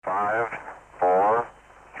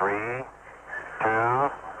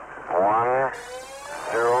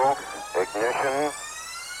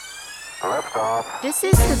This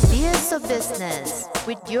is the Beards of Business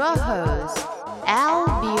with your hosts, Al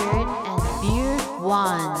Beard and Beard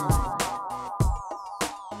One.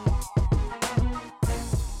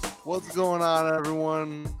 What's going on,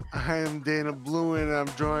 everyone? I am Dana Bluen, and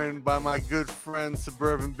I'm joined by my good friend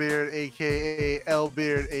Suburban Beard, aka L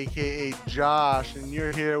Beard, aka Josh, and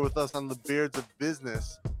you're here with us on the Beards of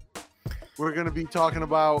Business. We're going to be talking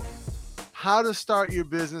about how to start your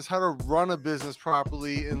business, how to run a business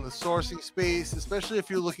properly in the sourcing space, especially if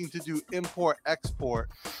you're looking to do import-export.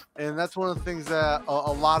 And that's one of the things that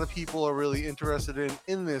a lot of people are really interested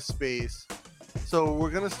in this space. So we're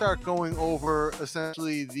going to start going over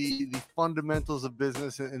essentially the fundamentals of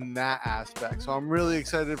business in that aspect. So I'm really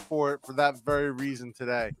excited for that very reason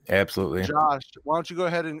today. Absolutely. Josh, why don't you go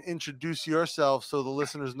ahead and introduce yourself so the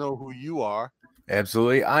listeners know who you are?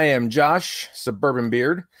 Absolutely. I am Josh, Suburban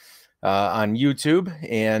Beard, on YouTube,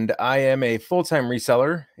 and I am a full-time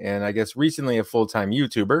reseller and I guess recently a full-time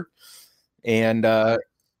YouTuber. And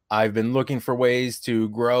I've been looking for ways to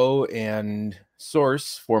grow and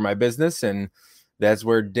source for my business, and that's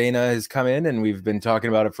where Dana has come in, and we've been talking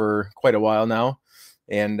about it for quite a while now,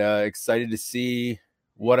 and excited to see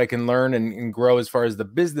what I can learn and grow as far as the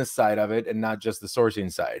business side of it and not just the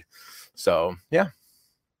sourcing side. So, yeah.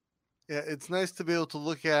 Yeah, it's nice to be able to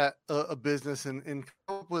look at a business and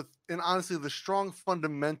come up with, and honestly, the strong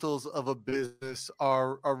fundamentals of a business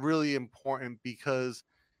are really important, because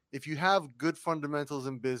if you have good fundamentals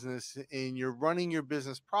in business and you're running your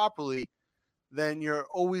business properly, then you're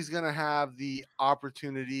always going to have the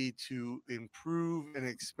opportunity to improve and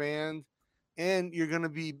expand, and you're going to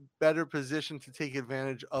be better positioned to take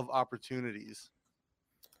advantage of opportunities.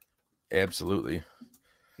 Absolutely.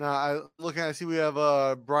 Now, I see we have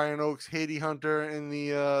Brian Oaks, Haiti Hunter in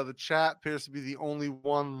the chat. Appears to be the only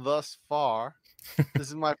one thus far. This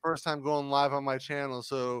is my first time going live on my channel,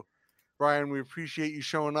 so Brian, we appreciate you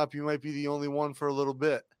showing up. You might be the only one for a little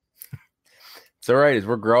bit. It's all right as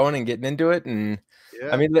we're growing and getting into it. And yeah.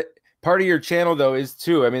 I mean, part of your channel though is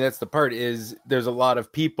too, I mean, that's the part is there's a lot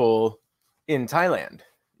of people in Thailand,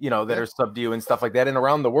 that are sub to you and stuff like that, and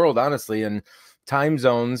around the world, honestly, and time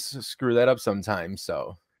zones screw that up sometimes.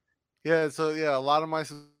 So a lot of my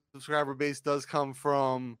subscriber base does come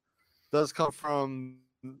from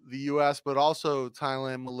the US, but also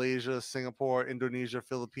Thailand, Malaysia, Singapore, Indonesia,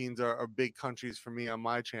 Philippines are big countries for me on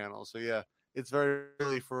my channel. So yeah, it's very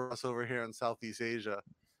early for us over here in Southeast Asia.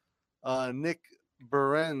 Nick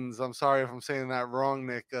Berenz, I'm sorry if I'm saying that wrong,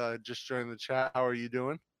 Nick, just joined the chat. How are you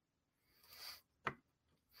doing?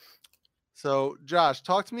 So, Josh,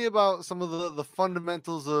 talk to me about some of the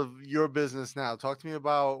fundamentals of your business now. Talk to me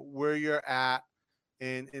about where you're at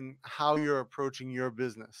and how you're approaching your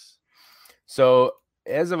business. So,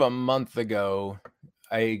 as of a month ago,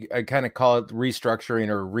 I kind of call it restructuring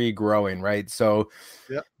or regrowing, right? So,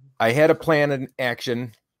 I had a plan in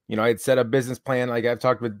action. I had set a business plan. Like I've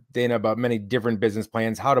talked with Dana about many different business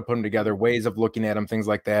plans, how to put them together, ways of looking at them, things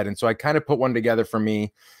like that. And so I kind of put one together for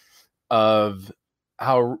me of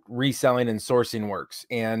how reselling and sourcing works.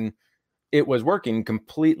 And it was working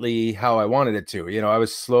completely how I wanted it to. I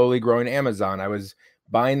was slowly growing Amazon. I was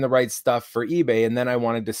buying the right stuff for eBay, and then I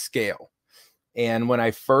wanted to scale. And when I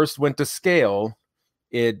first went to scale,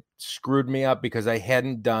 it screwed me up because I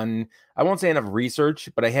hadn't done, I won't say enough research,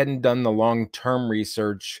 but I hadn't done the long-term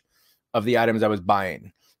research of the items I was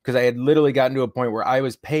buying, because I had literally gotten to a point where I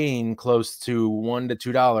was paying close to $1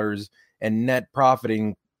 to $2 and net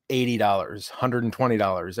profiting $80,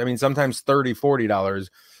 $120. I mean, sometimes $30, $40.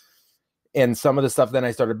 And some of the stuff then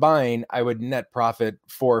I started buying, I would net profit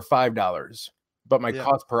 $4 or $5. But my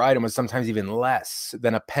cost per item was sometimes even less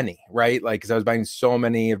than a penny, right? Like, because I was buying so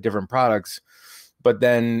many of different products. But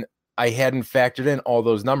then I hadn't factored in all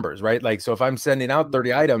those numbers, right? Like, so if I'm sending out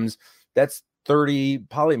 30 items, that's 30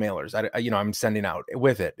 poly mailers, I'm sending out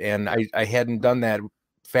with it. And I hadn't done that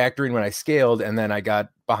factoring when I scaled, and then I got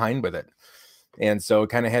behind with it. And so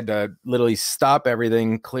kind of had to literally stop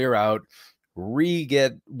everything, clear out,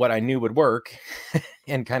 re-get what I knew would work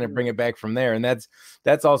and kind of bring it back from there. And that's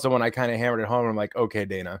also when I kind of hammered it home. I'm like, okay,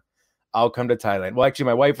 Dana, I'll come to Thailand. Well, actually,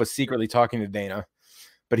 my wife was secretly talking to Dana,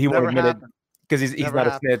 but he won't admit it because he's not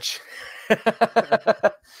a snitch.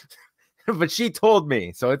 But she told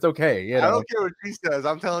me, so it's okay. I don't care what she says.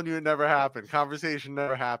 I'm telling you, it never happened. Conversation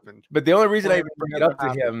never happened. But the only reason I even bring it up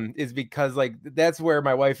to him is because, like, that's where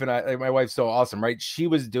my wife's so awesome, right? She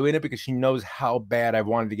was doing it because she knows how bad I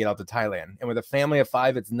wanted to get out to Thailand. And with a family of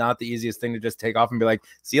 5, it's not the easiest thing to just take off and be like,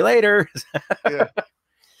 see you later. Yeah.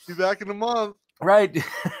 Be back in a month. Right.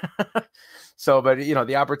 So, but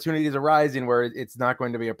the opportunities are rising where it's not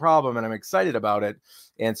going to be a problem, and I'm excited about it.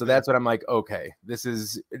 And so that's what I'm like, okay,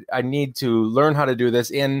 I need to learn how to do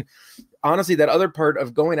this. And honestly, that other part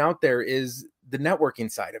of going out there is the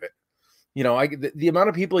networking side of it. The amount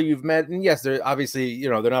of people you've met, and yes, they're obviously,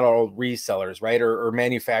 they're not all resellers, right? Or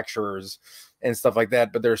manufacturers and stuff like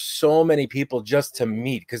that. But there's so many people just to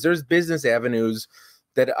meet, because there's business avenues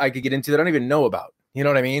that I could get into that I don't even know about. You know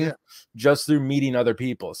what I mean? Yeah. Just through meeting other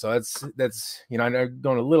people. So that's I'm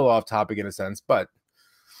going a little off topic in a sense, but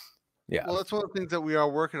yeah. Well, that's one of the things that we are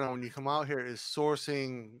working on when you come out here is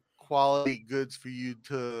sourcing quality goods for you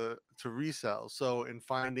to resell. So in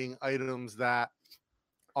finding items that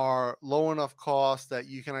are low enough cost that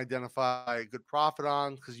you can identify a good profit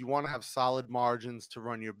on, because you want to have solid margins to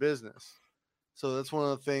run your business. So that's one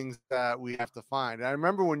of the things that we have to find. I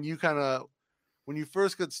remember when you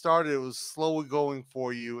first got started, it was slow going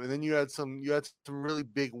for you, and then you had some really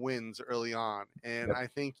big wins early on. And Yep. I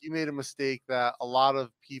think you made a mistake that a lot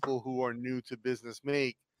of people who are new to business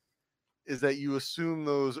make, is that you assume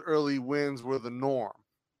those early wins were the norm,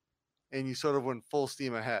 and you sort of went full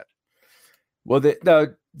steam ahead. Well,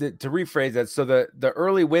 to rephrase that, so the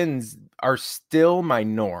early wins are still my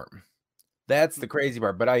norm. That's the crazy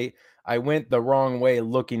part. But I went the wrong way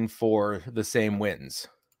looking for the same wins.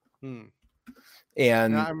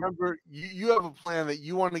 And I remember you have a plan that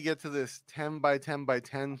you want to get to this 10 by 10 by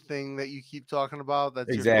 10 thing that you keep talking about. That's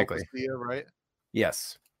exactly. your focus here, right?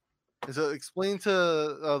 Yes. So explain to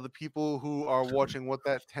the people who are watching what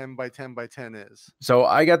that 10 by 10 by 10 is. So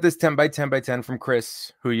I got this 10 by 10 by 10 from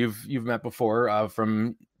Chris, who you've met before,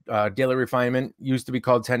 from Daily Refinement. Used to be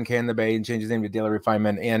called 10K in the Bay and changed his name to Daily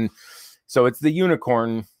Refinement. And so it's the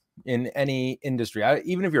unicorn in any industry.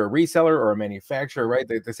 Even if you're a reseller or a manufacturer, right?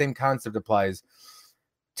 The same concept applies.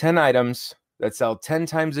 10 items that sell 10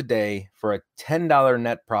 times a day for a $10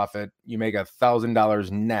 net profit. You make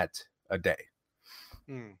 $1,000 net a day.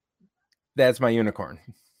 That's my unicorn.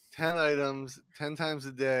 10 items, 10 times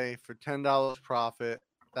a day for $10 profit,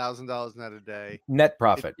 $1,000 net a day. Net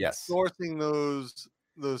profit, yes. Sourcing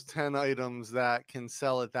those 10 items that can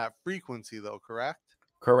sell at that frequency, though, correct?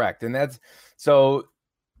 Correct. And that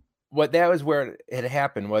was where it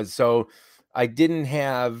happened was, so I didn't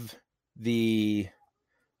have the,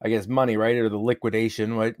 I guess, money, right? Or the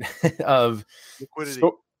liquidation, right? of liquidity.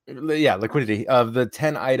 Liquidity of the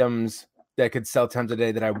 10 items that could sell times a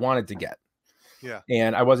day that I wanted to get. Yeah.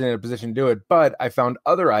 And I wasn't in a position to do it, but I found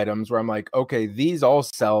other items where I'm like, okay, these all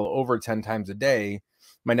sell over 10 times a day.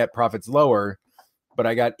 My net profit's lower, but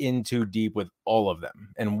I got in too deep with all of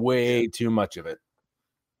them and way too much of it.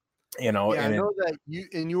 I know that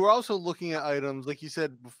you were also looking at items, like you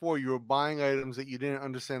said before, you were buying items that you didn't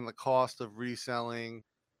understand the cost of reselling,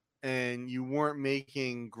 and you weren't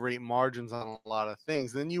making great margins on a lot of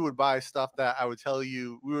things. Then you would buy stuff that I would tell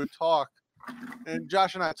you, we would talk, and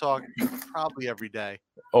Josh and I talk probably every day.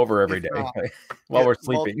 Every day while we're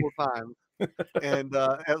sleeping. Multiple times. And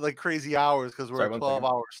at like crazy hours, because we're a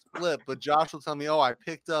 12-hour split. But Josh will tell me, I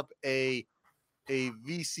picked up a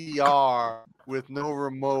VCR with no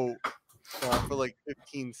remote for like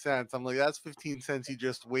 15 cents. I'm like, that's 15 cents you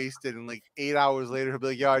just wasted. And like 8 hours later, he'll be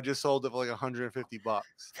like, yeah, I just sold it for like $150. You're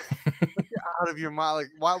out of your mind.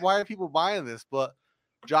 Like, why are people buying this? But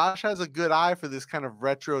Josh has a good eye for this kind of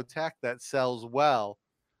retro tech that sells well.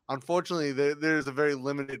 Unfortunately, there's a very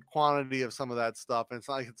limited quantity of some of that stuff, and it's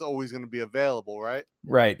not like it's always going to be available, right?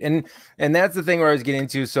 Right. And that's the thing where I was getting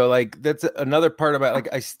to. So like, that's another part about,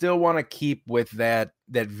 like, I still want to keep with that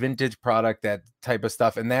vintage product, that type of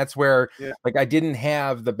stuff. And that's where like, I didn't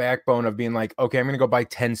have the backbone of being like, okay, I'm going to go buy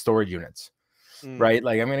 10 storage units, right?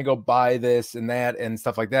 Like, I'm going to go buy this and that and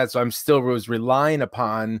stuff like that. So I'm still was relying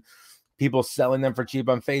upon people selling them for cheap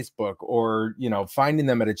on Facebook, or, finding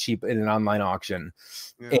them at a cheap in an online auction.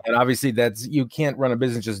 And obviously you can't run a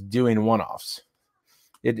business just doing one-offs.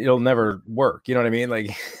 It'll never work. You know what I mean?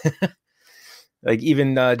 Like, like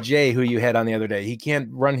even Jay, who you had on the other day, he can't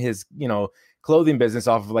run his, clothing business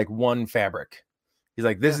off of like one fabric. He's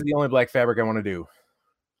like, this is the only black fabric I want to do.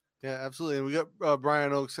 Yeah, absolutely. And we got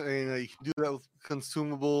Brian Oaks saying you can do that with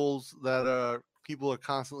consumables that people are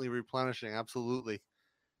constantly replenishing. Absolutely.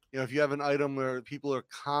 If you have an item where people are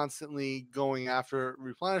constantly going after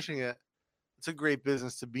replenishing it, it's a great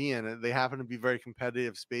business to be in. They happen to be very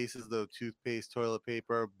competitive spaces, though. Toothpaste, toilet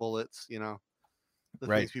paper, bullets, the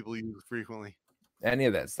things people use frequently. Any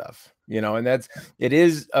of that stuff, and it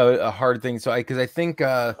is a hard thing. So I think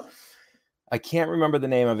I can't remember the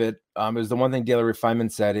name of it. It was the one thing Daily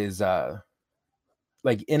Refinement said is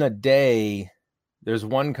like, in a day, there's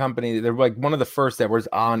one company, they're like one of the first that was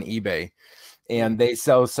on eBay. and they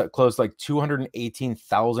sell close to like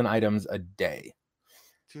 218,000 items a day.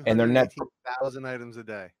 And their net 218,000 items a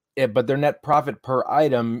day. Yeah, but their net profit per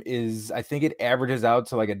item is, I think it averages out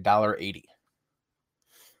to like $1.80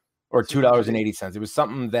 or $2.80. It was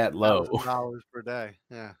something that low. $1,000 per day.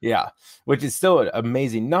 Yeah. Yeah, which is still an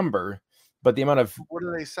amazing number, but the amount of what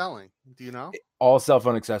are they selling? Do you know? All cell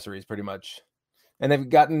phone accessories, pretty much, and they've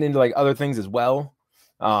gotten into like other things as well.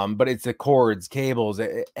 But it's the cords, cables,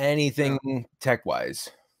 anything tech wise.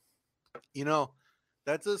 You know,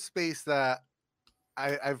 that's a space that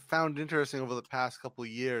I've found interesting over the past couple of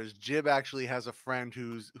years. Jib actually has a friend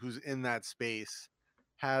who's in that space,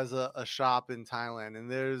 has a shop in Thailand, and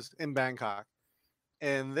there's in Bangkok,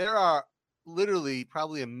 and there are literally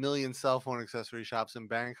probably 1 million cell phone accessory shops in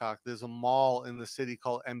Bangkok. There's a mall in the city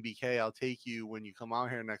called MBK. I'll take you when you come out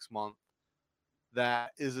here next month.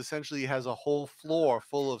 That is essentially has a whole floor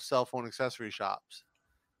full of cell phone accessory shops.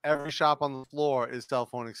 Every shop on the floor is cell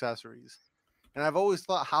phone accessories. And I've always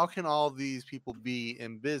thought, how can all these people be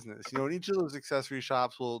in business? You know, and each of those accessory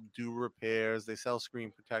shops will do repairs. They sell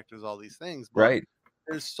screen protectors, all these things. But Right.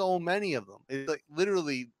 there's so many of them. It's like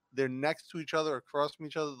literally they're next to each other, across from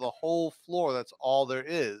each other, the whole floor. That's all there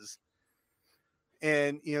is.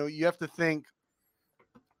 And, you know, you have to think,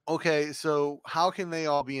 okay, so how can they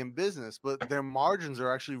all be in business? But their margins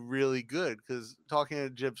are actually really good because talking to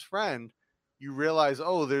Jib's friend, you realize,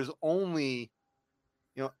 oh, there's only,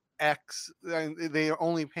 you know, X, and they are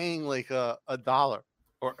only paying like a dollar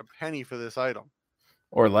or a penny for this item.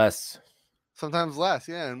 Or less. Sometimes less,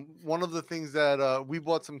 yeah. And one of the things that we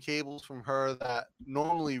bought some cables from her that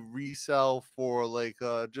normally resell for like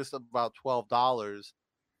just about $12.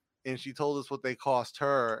 And she told us what they cost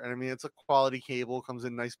her. And I mean, it's a quality cable, comes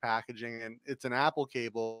in nice packaging, and it's an Apple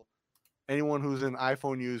cable. Anyone who's an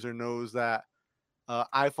iPhone user knows that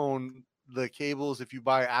iPhone, the cables, if you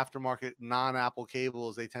buy aftermarket non-Apple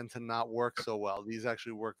cables, they tend to not work so well. These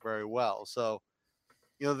actually work very well. So,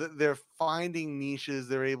 you know, they're finding niches.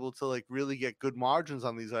 They're able to like really get good margins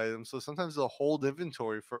on these items. So sometimes they'll hold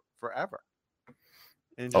inventory for forever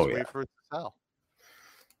and just wait for it to sell.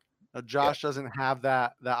 Josh doesn't have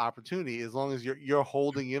that opportunity. As long as you're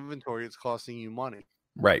holding inventory, it's costing you money.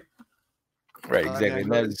 Right. Right. Exactly. I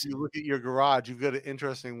mean, if you look at your garage, you've got an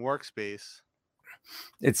interesting workspace.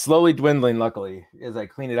 It's slowly dwindling, luckily, as I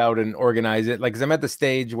clean it out and organize it. Like, 'cause I'm at the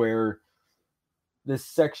stage where this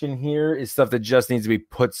section here is stuff that just needs to be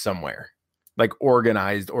put somewhere, like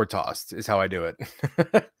organized or tossed is how I do it.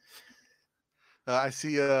 I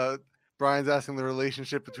see Brian's asking the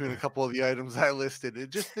relationship between a couple of the items I listed.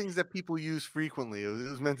 It's just things that people use frequently. It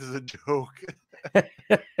was meant as a joke.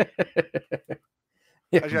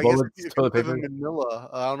 Yeah, actually, I guess if you live in Manila,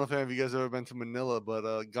 I don't know if any of you guys have ever been to Manila,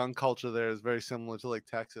 but gun culture there is very similar to like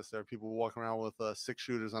Texas. There are people walking around with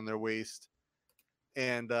 6-shooters on their waist,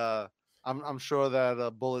 and I'm sure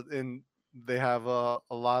that they have a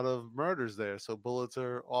lot of murders there, so bullets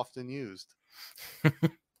are often used.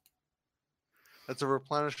 That's a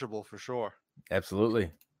replenishable for sure.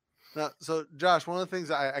 Absolutely. Now, so Josh, one of the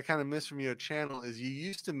things I kind of miss from your channel is you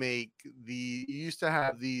used to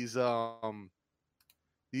have these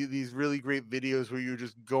really great videos where you're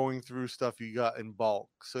just going through stuff you got in bulk.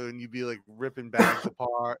 So, and you'd be like ripping bags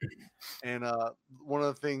apart. And one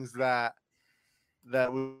of the things that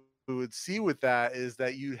we would see with that is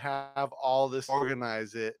that you have all this,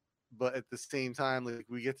 organize it, but at the same time, like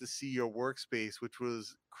we get to see your workspace, which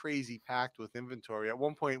was crazy packed with inventory. At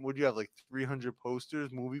one point, would you have like 300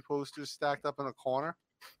 movie posters stacked up in a corner?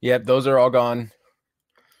 Yep, those are all gone.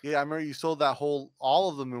 Yeah, I remember you sold all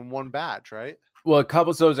of them in one batch, right? Well,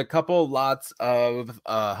 so there's a couple lots of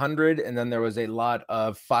 100, and then there was a lot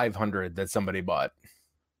of 500 that somebody bought.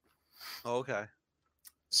 Oh, okay.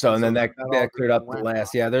 So and then that cleared up the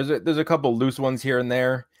last. Yeah, there's a couple loose ones here and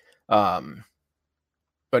there, but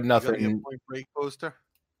nothing. You got a Point Break poster,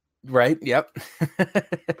 right? Yep.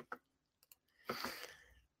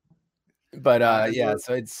 But yeah,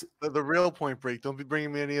 so it's the real Point Break. Don't be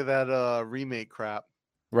bringing me any of that remake crap.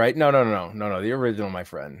 Right? No. The original, my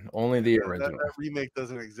friend. Only the original. That remake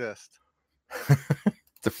doesn't exist.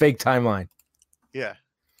 It's a fake timeline. Yeah.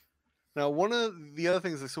 Now, one of the other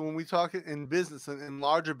things, so when we talk in business and in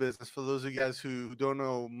larger business, for those of you guys who don't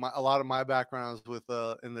know, a lot of my background is with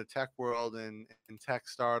in the tech world and in tech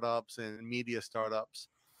startups and media startups.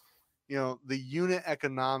 You know, the unit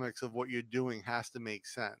economics of what you're doing has to make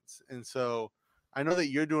sense. And so I know that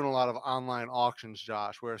you're doing a lot of online auctions,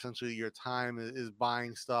 Josh, where essentially your time is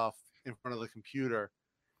buying stuff in front of the computer,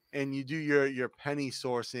 and you do your penny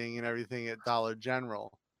sourcing and everything at Dollar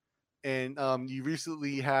General. And you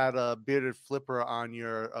recently had a Bearded Flipper on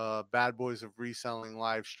your Bad Boys of Reselling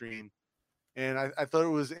live stream. And I thought it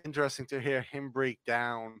was interesting to hear him break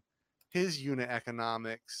down his unit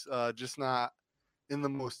economics, just not in the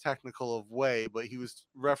most technical of way, but he was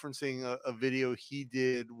referencing a video he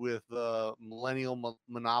did with Millennial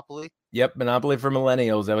Monopoly. Yep, Monopoly for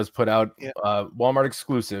Millennials that was put out, Yeah. Walmart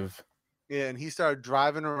exclusive. Yeah, and he started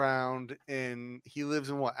driving around, and he lives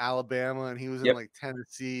in Alabama, and he was in Yep. like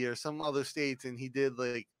Tennessee or some other states, and he did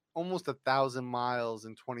like almost 1,000 miles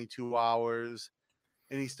in 22 hours.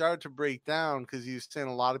 And he started to break down because he was saying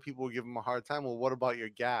a lot of people would give him a hard time. Well, what about your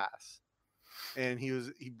gas? And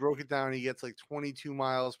he broke it down. He gets like 22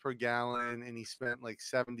 miles per gallon, and he spent like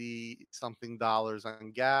 70 something dollars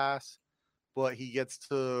on gas, but he gets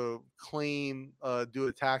to claim do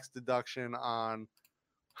a tax deduction on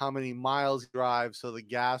how many miles he drives. So the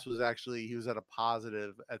gas was actually, he was at a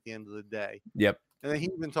positive at the end of the day. Yep. And then he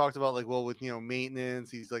even talked about like, well, with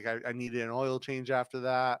maintenance, he's like, I needed an oil change after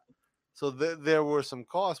that. So there were some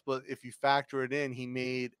costs, but if you factor it in, he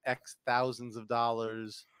made X thousands of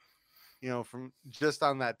dollars, from just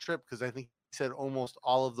on that trip. Cause I think he said almost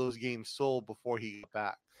all of those games sold before he got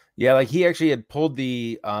back. Yeah, like he actually had pulled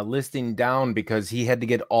the listing down because he had to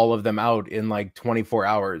get all of them out in like 24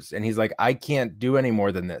 hours. And he's like, I can't do any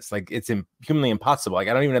more than this. Like, it's humanly impossible. Like,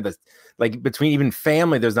 I don't even have this, like, between even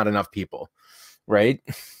family, there's not enough people. Right.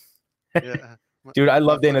 Yeah. Dude, I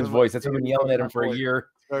love Dana's voice. That's why I've been yelling at him for a year.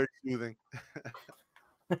 It's very soothing.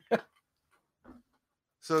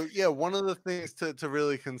 So yeah, one of the things to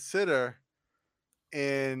really consider,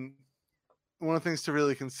 and one of the things to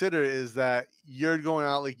really consider is that you're going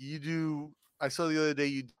out like you do. I saw the other day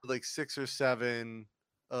you did like 6 or 7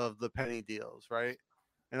 of the penny deals, right?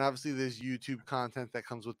 And obviously there's YouTube content that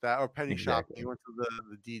comes with that, or penny shopping. You went to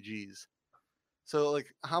the DGs. So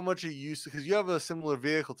like, how much are you used to? Because you have a similar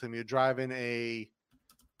vehicle to me. You're driving a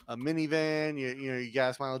minivan. Your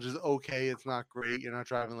gas mileage is okay. It's not great. You're not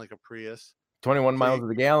driving like a Prius. 21 miles of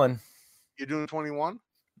the gallon. You're doing 21.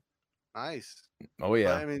 Nice. Oh yeah.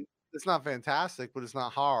 But, I mean, it's not fantastic, but it's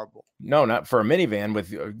not horrible. No, not for a minivan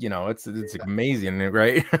with it's amazing,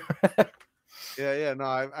 right? Yeah. No,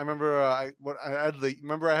 I remember I had the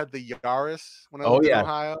Yaris when I Oh lived in yeah.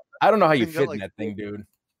 Ohio. I don't know how you Thing got, fit in like, that thing, dude.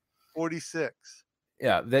 46.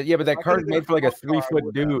 Yeah, but that I car's could've made got for like a a car, I 3-foot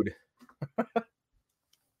would have. dude.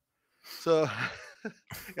 So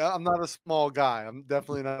yeah, I'm not a small guy. I'm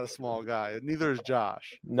definitely not a small guy. Neither is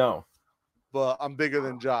Josh. No. But I'm bigger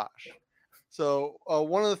than Josh. So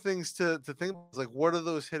one of the things to think about is like, what are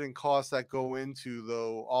those hidden costs that go into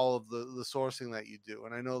though all of the sourcing that you do?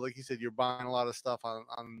 And I know, like you said, you're buying a lot of stuff on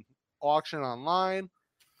auction online,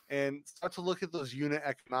 and start to look at those unit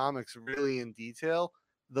economics really in detail.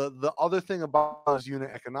 The other thing about those unit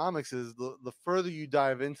economics is the further you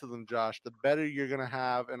dive into them, Josh, the better you're going to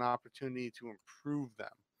have an opportunity to improve them.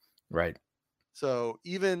 Right. So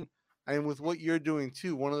even, and with what you're doing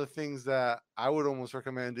too, one of the things that I would almost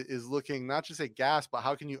recommend is looking not just at gas, but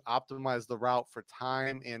how can you optimize the route for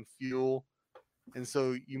time and fuel. And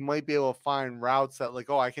so you might be able to find routes that like,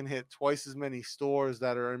 oh, I can hit twice as many stores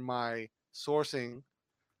that are in my sourcing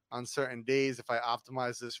on certain days if I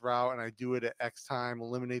optimize this route and I do it at X time,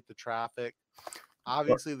 eliminate the traffic.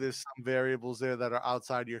 Obviously, there's some variables there that are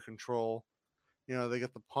outside your control. They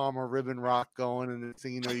got the Palmer Ribbon Rock going, and next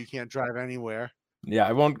thing you know, you can't drive anywhere.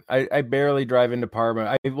 Yeah, I barely drive into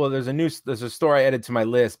Parma. There's a store I added to my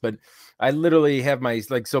list, but I literally have my,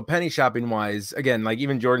 like, so penny shopping wise, again, like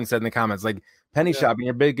even Jordan said in the comments, like penny shopping,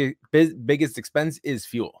 your biggest expense is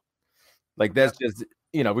fuel. Like that's just,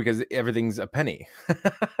 because everything's a penny.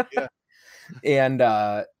 Yeah. And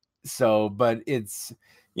but it's,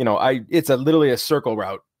 it's literally a circle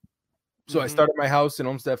route. So I start at my house in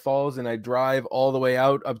Olmsted Falls and I drive all the way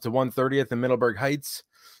out up to 130th in Middleburg Heights.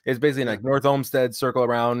 It's basically like North Olmsted, circle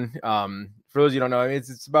around. For those you don't know,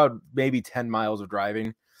 it's about maybe 10 miles of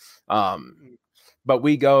driving. But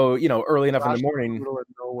we go, early enough in the morning. Middle of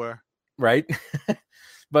nowhere. Right.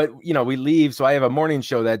 But, we leave. So I have a morning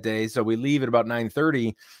show that day. So we leave at about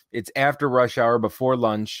 9:30. It's after rush hour, before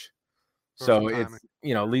lunch. So it's,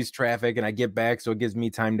 least traffic, and I get back. So it gives me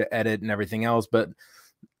time to edit and everything else. But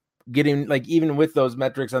getting, like, even with those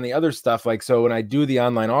metrics on the other stuff, like, so when I do the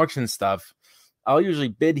online auction stuff, I'll usually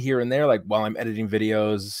bid here and there, like while I'm editing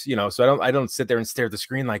videos, so I don't sit there and stare at the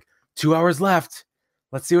screen like 2 hours left.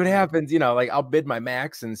 Let's see what happens. Like I'll bid my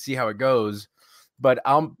max and see how it goes, but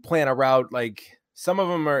I'll plan a route. Like some of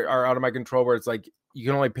them are out of my control, where it's like, you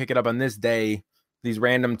can only pick it up on this day, these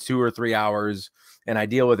random 2 or 3 hours, and I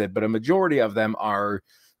deal with it. But a majority of them are,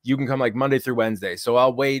 you can come like Monday through Wednesday. So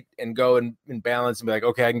I'll wait and go and balance and be like,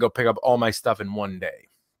 okay, I can go pick up all my stuff in one day,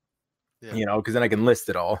 because then I can list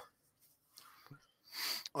it all.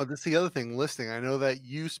 Oh, that's the other thing, listing. I know that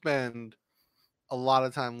you spend a lot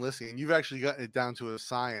of time listing, and you've actually gotten it down to a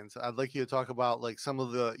science. I'd like you to talk about like some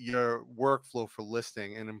of your workflow for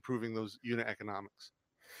listing and improving those unit economics.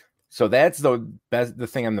 So that's the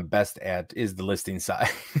thing I'm the best at is the listing side.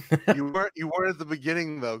 You weren't at the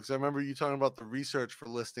beginning though, because I remember you talking about the research for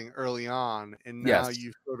listing early on, and now Yes.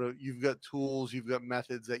 you've got tools, you've got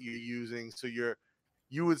methods that you're using. So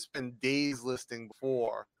you would spend days listing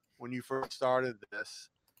before when you first started this,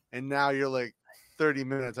 and now you're like 30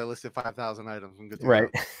 minutes. I listed 5,000 items. I'm good to Right.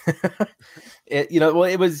 go.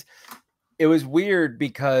 Well, it was weird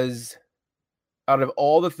because out of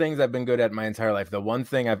all the things I've been good at my entire life, the one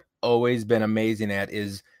thing I've always been amazing at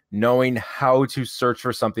is knowing how to search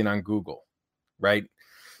for something on Google, right?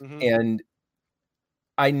 Mm-hmm.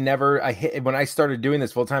 And when I started doing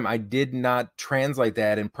this full time, I did not translate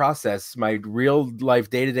that and process my real life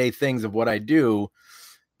day-to-day things of what I do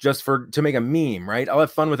just to make a meme, right? I'll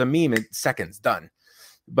have fun with a meme in seconds, done.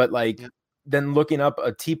 But like then looking up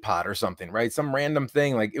a teapot or something, right? Some random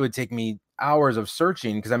thing, like it would take me hours of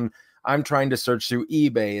searching because I'm trying to search through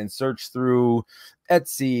eBay and search through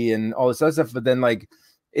Etsy and all this other stuff. But then like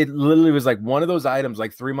it literally was like one of those items,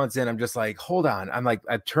 like 3 months in, I'm just like, hold on. I'm like,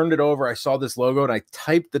 I turned it over. I saw this logo and I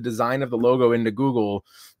typed the design of the logo into Google,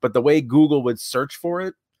 but the way Google would search for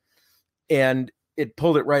it and it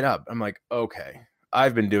pulled it right up. I'm like, okay,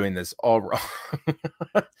 I've been doing this all wrong.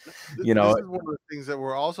 This is one of the things that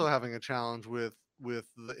we're also having a challenge with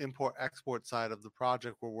the import export side of the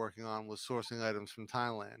project we're working on, was sourcing items from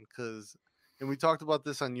Thailand. And we talked about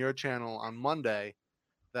this on your channel on Monday,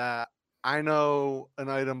 that I know an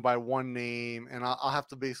item by one name, and I'll have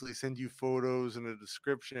to basically send you photos and a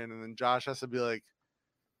description, and then Josh has to be like,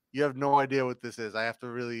 you have no idea what this is. I have to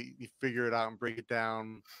really figure it out and break it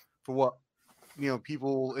down for what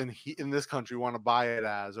people in this country want to buy it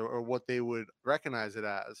as, or what they would recognize it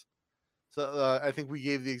as. So I think we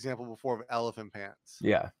gave the example before of elephant pants.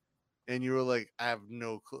 Yeah. And you were like, I have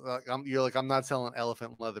no clue. You're like, I'm not selling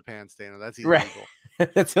elephant leather pants, Dana. That's Right.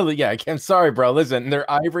 illegal. That's illegal. Yeah, I'm sorry, bro. Listen, they're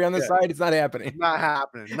ivory on the side. It's not happening. Not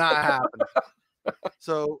happening. Not happening.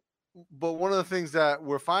 So, but one of the things that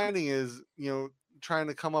we're finding is, trying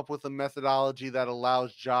to come up with a methodology that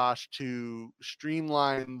allows Josh to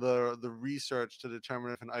streamline the research to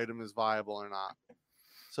determine if an item is viable or not.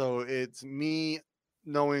 So it's me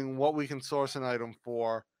knowing what we can source an item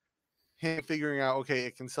for, him figuring out, okay,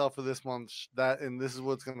 it can sell for this much, and this is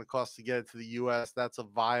what it's going to cost to get it to the US. That's a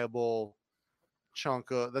viable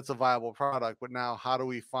that's a viable product. But now how do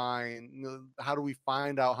we find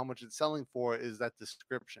out how much it's selling for is that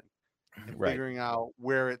description, and Right. figuring out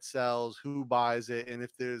where it sells, who buys it, and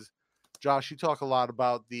if there's, Josh, you talk a lot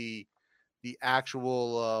about the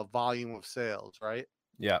actual volume of sales, right?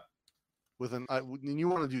 Yeah. And you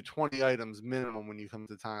want to do 20 items minimum when you come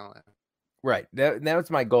to Thailand. Right. That's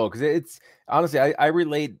my goal, because it's honestly I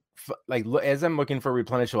relate, like as I'm looking for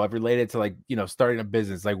replenishable, I've related to like starting a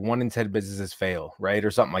business. Like 1 in 10 businesses fail, right, or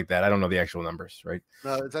something like that. I don't know the actual numbers, right?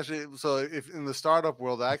 No, it's actually, so if in the startup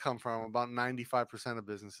world that I come from, about 95% of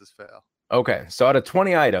businesses fail. Okay, so out of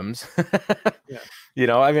 20 items,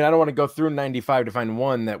 Yeah. I mean, I don't want to go through 95 to find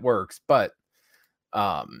one that works, but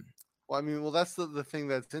well, that's the thing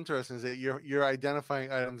that's interesting, is that you're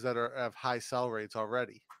identifying items that have high sell rates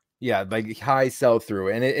already. Yeah, like high sell through,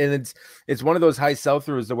 and it's one of those high sell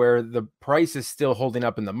throughs to where the price is still holding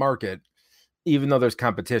up in the market, even though there's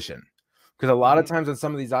competition. Because a lot of times on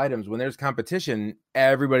some of these items, when there's competition,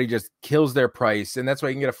 everybody just kills their price, and that's why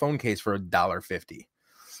you can get a phone case for $1.50.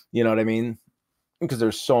 You know what I mean? Because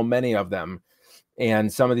there's so many of them,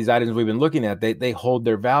 and some of these items we've been looking at, they hold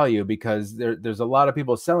their value because there's a lot of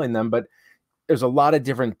people selling them, but there's a lot of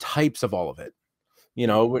different types of all of it.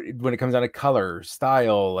 When it comes down to color,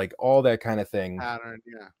 style, like all that kind of thing. Pattern,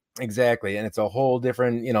 yeah. Exactly. And it's a whole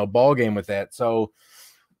different, ball game with that. So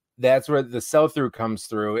that's where the sell through comes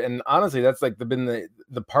through. And honestly, that's like the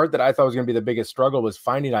part that I thought was going to be the biggest struggle, was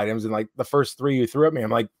finding items. And like the first 3 you threw at me, I'm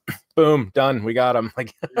like, boom, done. We got them.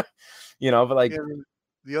 Like, but like,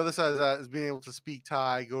 the other side of that is being able to speak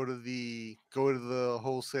Thai, go to the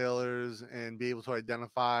wholesalers and be able to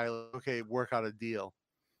identify, okay, work out a deal.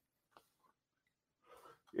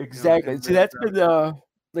 Exactly. See, that's been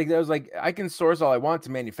like, that was like, I can source all I want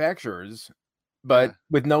to manufacturers, but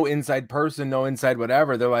with no inside person, no inside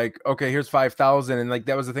whatever. They're like, okay, here's 5,000, and like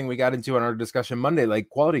that was the thing we got into on our discussion Monday, like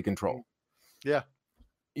quality control. Yeah.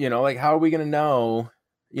 Like how are we gonna know?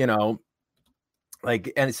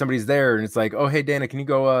 Like, and somebody's there, and it's like, oh, hey Dana, can you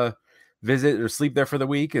go visit or sleep there for the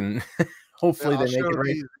week? And hopefully they make it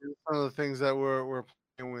right. Some of the things that we're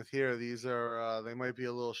playing with here. These are they might be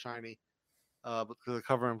a little shiny. But the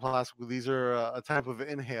cover in plastic. These are a type of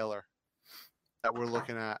inhaler that we're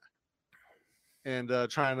looking at. and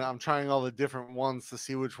I'm trying all the different ones to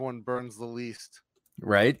see which one burns the least.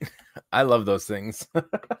 Right. I love those things.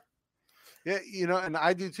 Yeah, and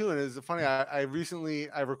I do too. And it's funny. I recently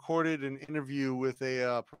recorded an interview with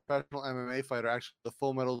a professional MMA fighter, actually the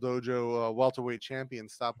Full Metal Dojo welterweight champion,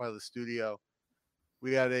 stopped by the studio.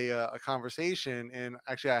 We had a conversation, and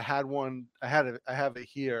actually I had one. I have it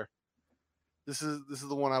here. This is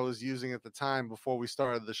the one I was using at the time before we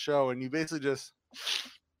started the show, and you basically just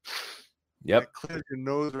Yep. clears your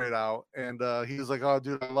nose right out. And he was like, "Oh,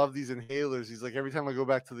 dude, I love these inhalers." He's like, "Every time I go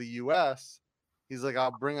back to the U.S., he's like,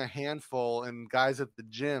 I'll bring a handful, and guys at the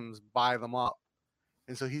gyms buy them up."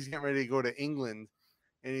 And so he's getting ready to go to England,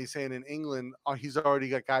 and he's saying in England, he's already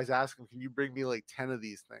got guys asking, "Can you bring me like 10 of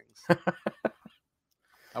these things?"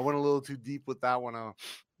 I went a little too deep with that one.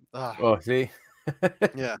 Oh, see.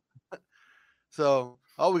 Yeah. So,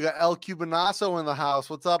 we got El Cubanazo in the house.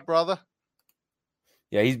 What's up, brother?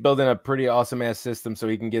 Yeah, he's building a pretty awesome ass system so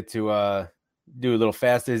he can get to do a little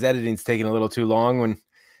faster. His editing's taking a little too long when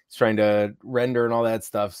he's trying to render and all that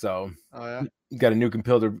stuff. So he's got a new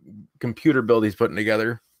computer build he's putting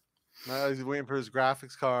together. He's waiting for his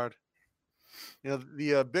graphics card.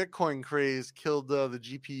 The Bitcoin craze killed the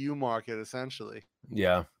GPU market, essentially.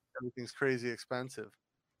 Yeah. Everything's crazy expensive.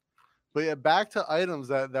 But yeah, back to items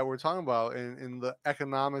that we're talking about and the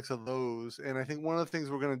economics of those. And I think one of the things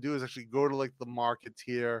we're going to do is actually go to like the markets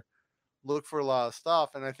here, look for a lot of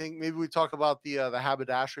stuff. And I think maybe we talk about the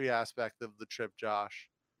haberdashery aspect of the trip, Josh.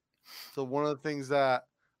 So one of the things that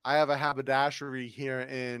I have a haberdashery here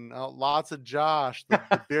in lots of Josh.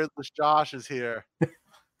 The beardless Josh is here.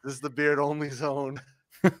 This is the beard only zone.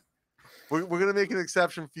 We're gonna make an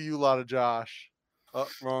exception for you, lot of Josh. Oh,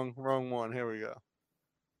 wrong one. Here we go.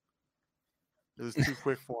 It was too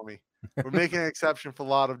quick for me. We're making an exception for a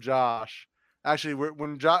lot of Josh. Actually,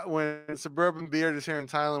 when Suburban Beard is here in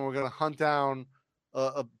Thailand, we're gonna hunt down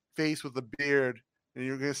a face with a beard, and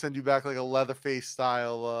you're gonna send you back like a Leatherface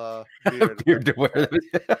style beard. Beard to wear.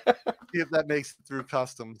 See if that makes it through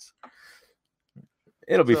customs.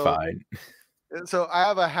 It'll be fine. So I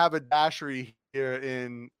have a haberdashery here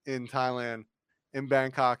in Thailand, in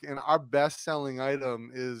Bangkok, and our best-selling item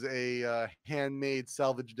is a handmade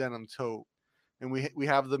selvage denim tote. And we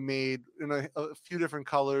have them made in a few different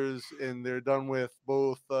colors, and they're done with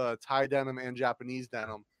both Thai denim and Japanese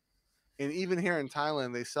denim. And even here in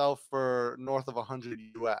Thailand, they sell for north of 100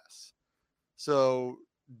 US. So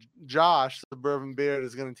Josh, Suburban Beard,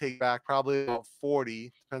 is going to take back probably about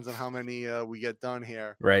 40, depends on how many we get done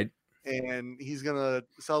here. Right. And he's going to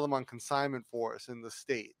sell them on consignment for us in the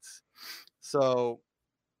States. So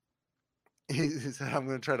he said, I'm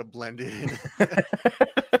going to try to blend it in.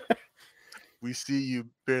 We see you,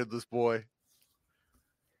 beardless boy.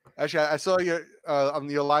 Actually, I saw you on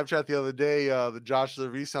your live chat the other day, the Josh is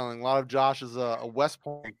reselling. A lot of Josh is a West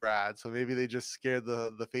Point grad, so maybe they just scared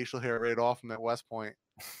the facial hair right off him at West Point.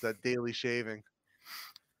 That daily shaving.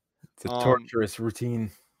 It's a torturous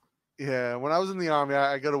routine. Yeah, when I was in the Army,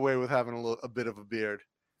 I got away with having a bit of a beard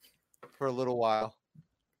for a little while.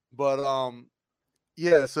 But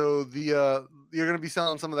yeah, so you're going to be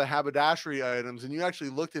selling some of the haberdashery items, and you actually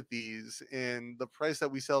looked at these, and the price that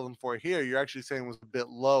we sell them for here, you're actually saying was a bit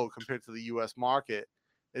low compared to the U.S. market.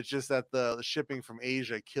 It's just that the shipping from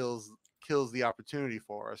Asia kills the opportunity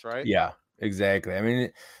for us, right? Yeah, exactly. I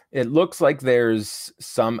mean, it looks like there's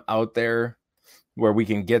some out there where we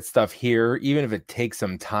can get stuff here, even if it takes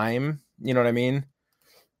some time. You know what I mean?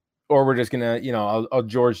 Or we're just gonna, I'll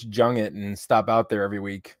George Jung it and stop out there every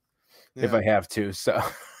week if I have to. So,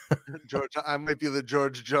 George, I might be the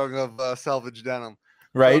George Jung of salvage denim,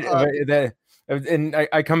 right? So, and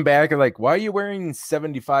I come back and like, why are you wearing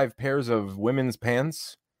 75 pairs of women's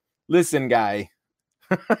pants? Listen, guy,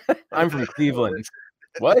 I'm from Cleveland.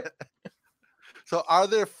 What? So are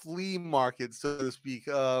there flea markets, so to speak?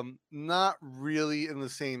 Not really in the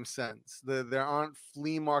same sense. There aren't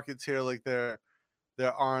flea markets here like there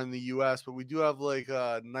are in the US, but we do have like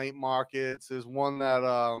night markets. There's one that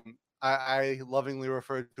I lovingly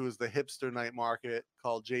refer to as the hipster night market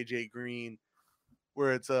called JJ Green,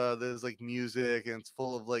 where it's there's like music and it's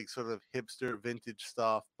full of like sort of hipster vintage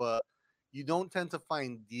stuff, but you don't tend to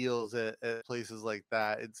find deals at places like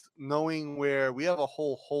that. It's knowing where we have a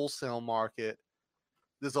whole wholesale market.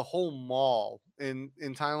 There's a whole mall in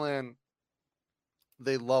Thailand.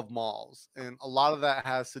 They love malls, and a lot of that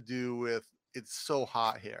has to do with it's so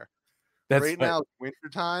hot here. Right now, winter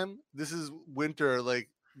time. This is winter. Like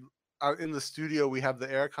in the studio, we have the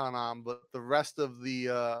aircon on, but the rest of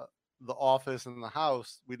the office and the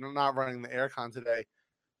house, we're not running the aircon today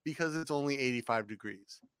because it's only 85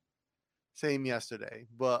 degrees. Same yesterday,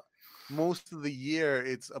 but most of the year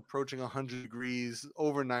it's approaching 100 degrees,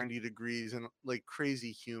 over 90 degrees, and like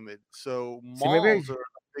crazy humid. So See, maybe malls are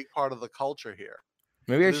a big part of the culture here.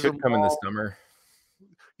 I There's a should come in the mall. summer.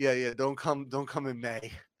 Yeah. Don't come in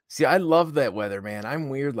May. See, I love that weather, man. I'm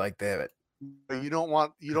weird like that. But you don't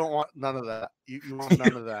want none of that. You want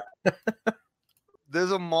none of that.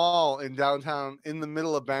 There's a mall in downtown, in the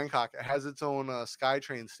middle of Bangkok. It has its own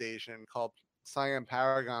SkyTrain station called Siam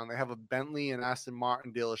Paragon. They have a Bentley and Aston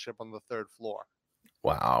Martin dealership on the third floor.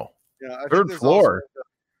 Wow. Yeah, I think Third there's also floor.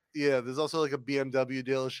 there's also like a BMW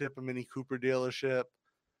dealership, a Mini Cooper dealership.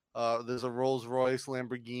 There's a Rolls Royce,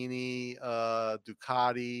 Lamborghini,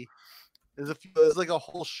 Ducati. There's like a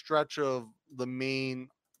whole stretch of the main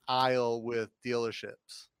aisle with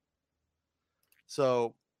dealerships.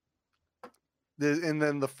 So and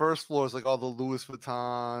then the first floor is like all the Louis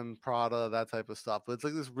Vuitton, Prada, that type of stuff. But it's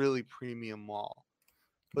like this really premium mall.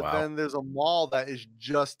 But Wow. then there's a mall that is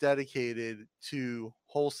just dedicated to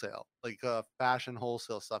wholesale, like fashion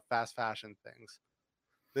wholesale stuff, fast fashion things.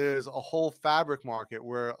 There's a whole fabric market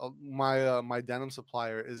where my denim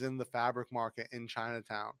supplier is in the fabric market in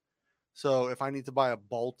Chinatown. So if I need to buy a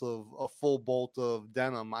full bolt of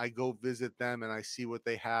denim, I go visit them and I see what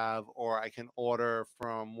they have, or I can order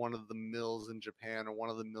from one of the mills in Japan or one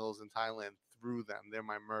of the mills in Thailand through them. They're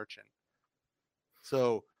my merchant.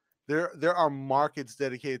 So there are markets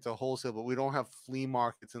dedicated to wholesale, but we don't have flea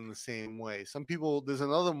markets in the same way. There's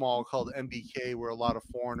another mall called MBK where a lot of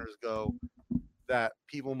foreigners go that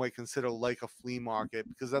people might consider like a flea market,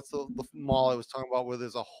 because that's the mall I was talking about, where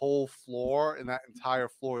there's a whole floor and that entire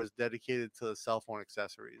floor is dedicated to cell phone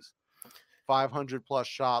accessories. 500 plus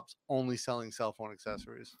shops only selling cell phone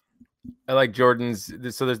accessories. I like Jordan's.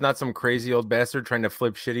 So there's not some crazy old bastard trying to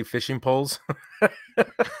flip shitty fishing poles.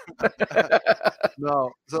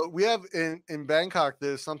 No, so we have in Bangkok.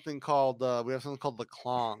 There's something called we have something called the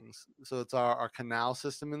Klongs. So it's our canal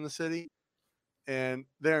system in the city, and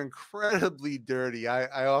they're incredibly dirty.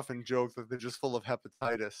 I often joke that they're just full of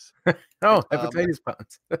hepatitis. Oh, hepatitis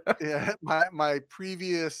pounds. Yeah, my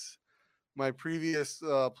previous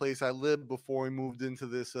place I lived before we moved into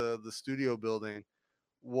this the studio building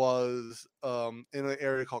was in an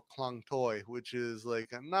area called Klong Toi, which is like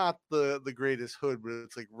not the greatest hood, but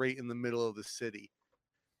it's like right in the middle of the city.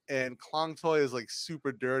 And Klong Toi is like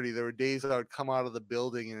super dirty. There were days that I would come out of the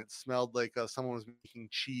building and it smelled like someone was making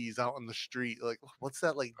cheese out on the street. Like, what's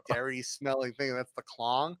that like dairy smelling thing? That's the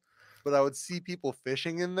Klong. But I would see people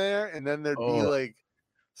fishing in there, and then there'd be Oh, like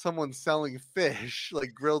someone selling fish,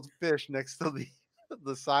 like grilled fish, next to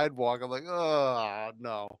the sidewalk. I'm like, oh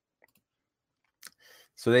no.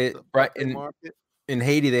 so they The right buffet market. in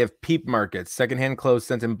Haiti, they have peep markets, secondhand clothes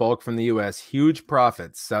sent in bulk from the U.S. Huge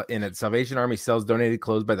profits in it. Salvation Army sells donated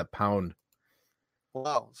clothes by the pound.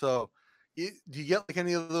 Wow. So, do you get like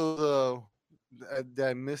any of those? Did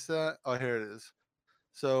I miss that? Oh, here it is.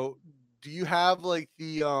 So, do you have like do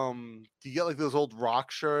you get like those old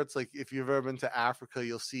rock shirts? Like, if you've ever been to Africa,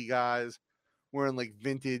 you'll see guys wearing like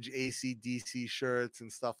vintage AC/DC shirts and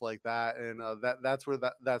stuff like that. And that's where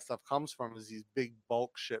that stuff comes from, is these big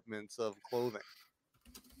bulk shipments of clothing.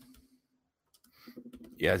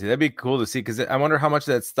 Yeah, see, that'd be cool to see, because I wonder how much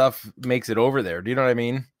that stuff makes it over there. Do you know what I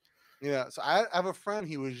mean? Yeah. So I have a friend.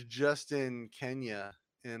 He was just in Kenya,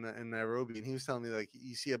 in Nairobi, and he was telling me like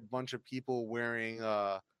you see a bunch of people wearing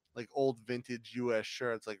like old vintage US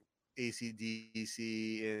shirts, like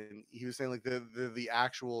AC/DC, and he was saying like they're the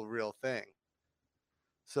actual real thing.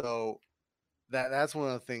 So that's one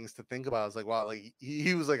of the things to think about. Is like, wow, like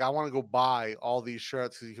he was like, I want to go buy all these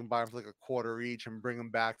shirts because you can buy them for like a quarter each and bring them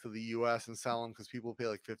back to the US and sell them because people pay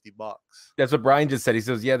like $50. That's what Brian just said. He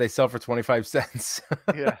says, yeah, they sell for 25 cents.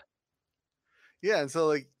 Yeah. Yeah, and so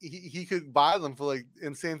like he could buy them for like,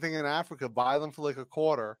 and same thing in Africa, buy them for like a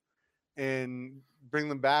quarter and bring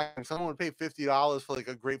them back, and someone would pay $50 for like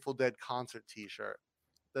a Grateful Dead concert T-shirt.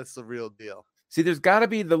 That's the real deal. See, there's got to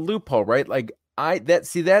be the loophole, right? Like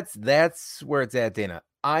that's where it's at, Dana.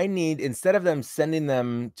 I need, instead of them sending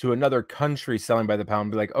them to another country selling by the pound,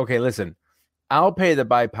 be like, okay, listen, I'll pay the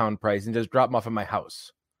by pound price and just drop them off at my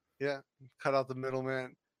house. Yeah, cut out the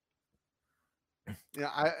middleman. Yeah,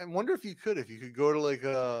 I wonder if you could go to like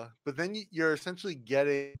but then you're essentially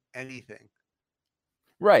getting anything.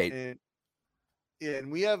 Right. And yeah,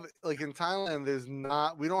 and we have like in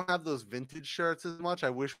Thailand, we don't have those vintage shirts as much. I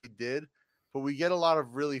wish we did, but we get a lot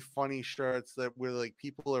of really funny shirts that where like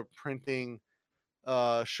people are printing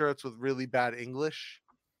shirts with really bad English.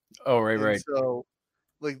 Oh, right, And right. so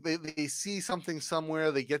like they see something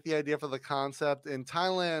somewhere, they get the idea for the concept. In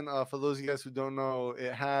Thailand, for those of you guys who don't know,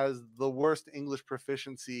 it has the worst English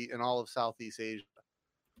proficiency in all of Southeast Asia.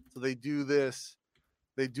 So they do this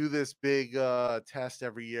they do this big test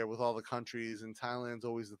every year with all the countries, and Thailand's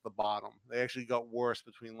always at the bottom. They actually got worse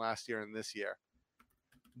between last year and this year.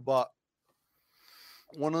 But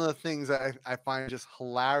one of the things that I find just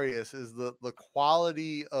hilarious is the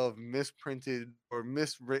quality of misprinted or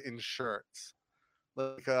miswritten shirts.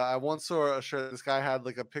 Like I once saw a shirt. This guy had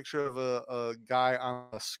like a picture of a guy on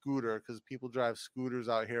a scooter, because people drive scooters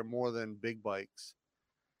out here more than big bikes.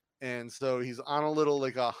 And so he's on a little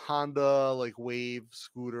like a Honda like Wave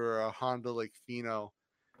scooter, or a Honda like Fino,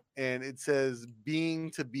 and it says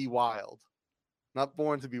 "Being to be wild," not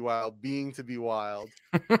 "Born to be wild," "Being to be wild."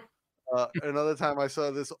 Another time I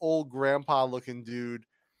saw this old grandpa looking dude,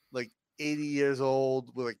 like 80 years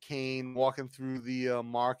old, with a cane, walking through the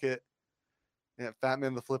market. And Fat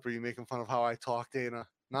Man the Flipper, you making fun of how I talk, Dana?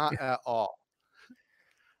 Not at all.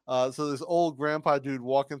 So this old grandpa dude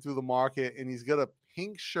walking through the market, and he's got a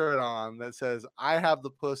pink shirt on that says, "I have the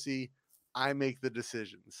pussy, I make the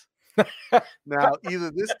decisions." Now,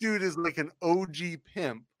 either this dude is like an OG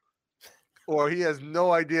pimp, or he has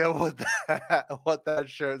no idea what that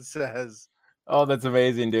shirt says. Oh, that's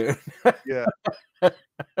amazing, dude. Yeah.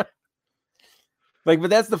 Like, but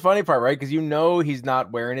that's the funny part, right? Because he's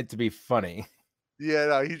not wearing it to be funny. Yeah,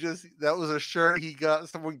 no, that was a shirt he got,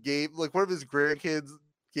 someone gave, like one of his grandkids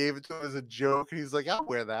gave it to him as a joke, and he's like, "I'll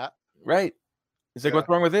wear that." Right. He's like, Yeah. what's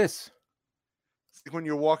wrong with this? It's like when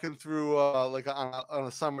you're walking through like on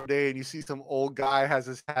a summer day, and you see some old guy has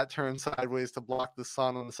his hat turned sideways to block the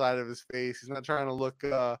sun on the side of his face. He's not trying to look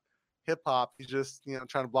hip hop. He's just,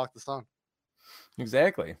 trying to block the sun.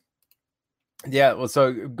 Exactly. Yeah. Well,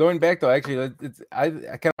 so going back though, actually, I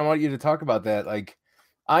kind of want you to talk about that. Like,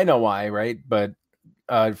 I know why, right? But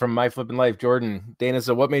from my flipping life, Jordan, Dana.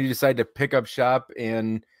 So, what made you decide to pick up shop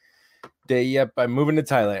and yep, I'm moving to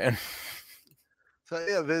Thailand? So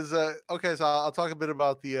yeah, there's okay. So I'll talk a bit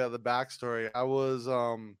about the backstory.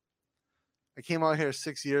 I came out here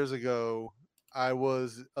 6 years ago. I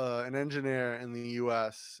was an engineer in the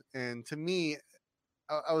U.S., and to me,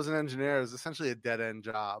 I was an engineer. It was essentially a dead end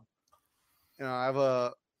job. I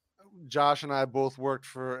have Josh and I both worked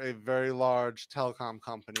for a very large telecom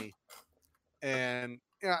company, and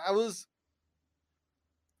I was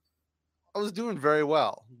doing very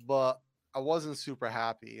well, but I wasn't super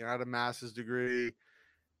happy. I had a master's degree,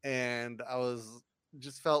 and I was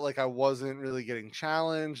just felt like I wasn't really getting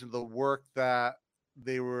challenged. The work that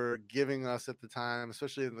they were giving us at the time,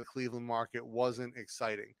 especially in the Cleveland market, wasn't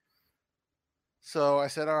exciting. So I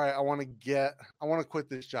said, all right, I want to quit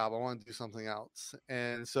this job. I want to do something else.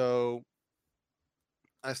 And so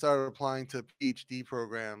I started applying to PhD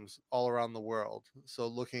programs all around the world. So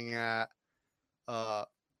looking at uh,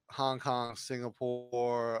 Hong Kong,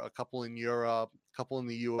 Singapore, a couple in Europe, a couple in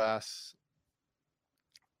the US,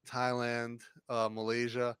 Thailand,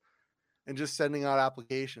 Malaysia, and just sending out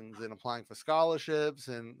applications and applying for scholarships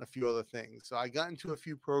and a few other things. So I got into a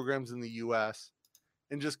few programs in the US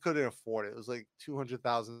and just couldn't afford it. It was like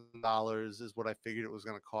 $200,000 is what I figured it was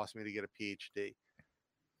going to cost me to get a PhD.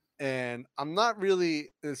 And I'm not really,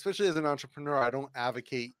 especially as an entrepreneur, I don't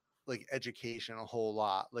advocate like education a whole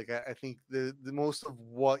lot. Like I think the most of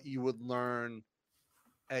what you would learn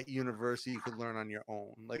at university you could learn on your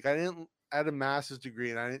own. Like I had a master's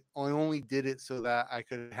degree, and I only did it so that I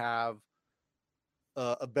could have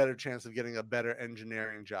a better chance of getting a better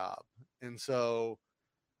engineering job. And so,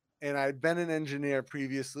 and I'd been an engineer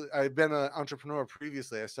previously. I'd been an entrepreneur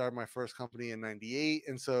previously. I started my first company in '98,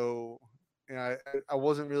 and so I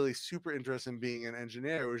wasn't really super interested in being an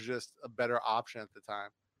engineer. It was just a better option at the time.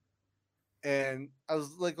 And I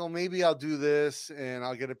was like, well, maybe I'll do this and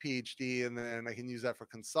I'll get a PhD, and then I can use that for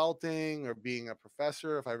consulting or being a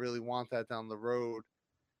professor if I really want that down the road.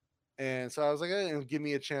 And so I was like, give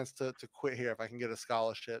me a chance to quit here if I can get a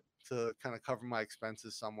scholarship to kind of cover my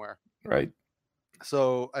expenses somewhere. Right.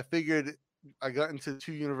 So I figured I got into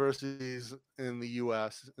two universities in the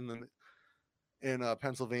US, and then in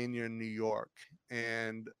Pennsylvania and New York.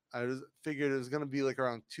 And figured it was going to be like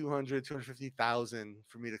around 250,000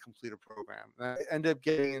 for me to complete a program. And I ended up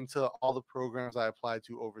getting into all the programs I applied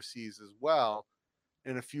to overseas as well,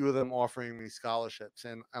 and a few of them offering me scholarships.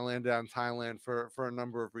 And I landed on Thailand for a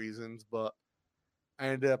number of reasons, but I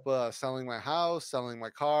ended up selling my house, selling my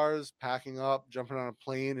cars, packing up, jumping on a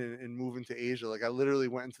plane, and moving to Asia. Like I literally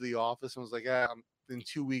went into the office and was like, yeah, in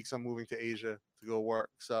 2 weeks, I'm moving to Asia to go work.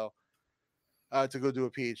 So to go do a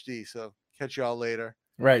PhD. So catch y'all later.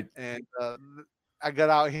 Right. And I got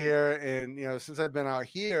out here, and since I've been out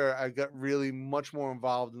here, I got really much more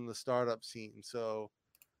involved in the startup scene. So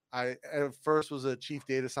I at first was a chief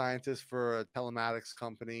data scientist for a telematics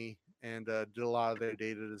company, and did a lot of their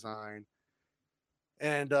data design.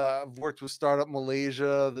 And I've worked with Startup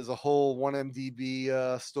Malaysia. There's a whole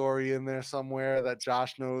 1MDB story in there somewhere that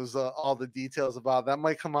Josh knows all the details about. That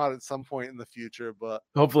might come out at some point in the future, but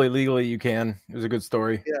hopefully legally you can. It was a good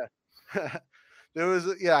story. yeah.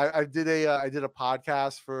 I did a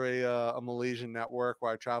podcast for a Malaysian network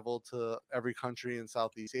where I traveled to every country in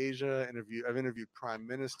Southeast Asia. I've interviewed prime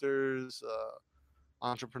ministers,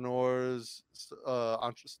 entrepreneurs,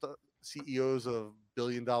 CEOs of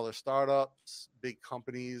billion-dollar startups, big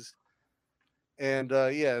companies, and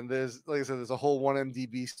and there's, like I said, there's a whole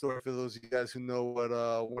 1MDB story for those of you guys who know what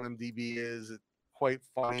 1MDB is. It's quite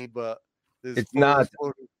funny, but there's It's photos.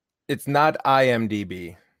 not. It's not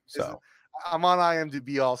IMDb. Is So I'm on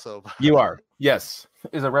IMDb also. you are, yes,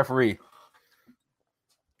 is a referee.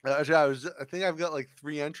 Actually, I think I've got like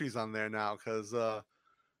 3 entries on there now because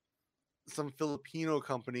some Filipino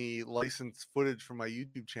company licensed footage from my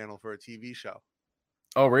YouTube channel for a TV show.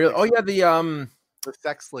 Oh, really? Like Oh, yeah, the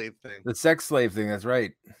sex slave thing. the sex slave thing. That's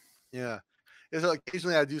right. Yeah. So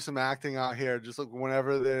occasionally I do some acting out here. Just like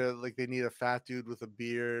whenever they need a fat dude with a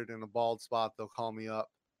beard and a bald spot, they'll call me up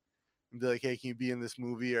and be like, "Hey, can you be in this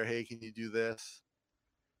movie?" Or "Hey, can you do this?"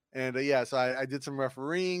 And so I did some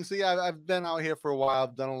refereeing. So yeah, I've been out here for a while.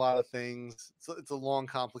 I've done a lot of things. It's a long,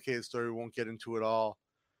 complicated story. We won't get into it all.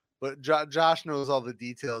 But Josh knows all the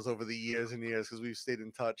details over the years and years because we've stayed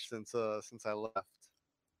in touch since I left.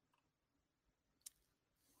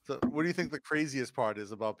 So, what do you think the craziest part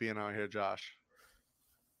is about being out here, Josh?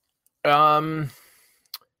 Man,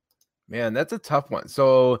 that's a tough one.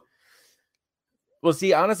 So, well,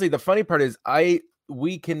 see, honestly, the funny part is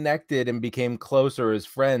we connected and became closer as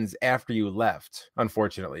friends after you left,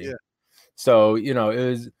 unfortunately. Yeah. So, it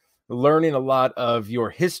was learning a lot of your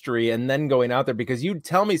history and then going out there because you'd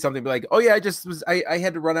tell me something like, "Oh yeah, I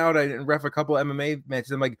had to run out and ref a couple MMA matches."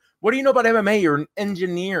 I'm like, "What do you know about MMA? You're an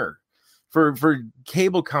engineer for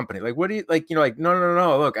cable company. Like, what do you like?"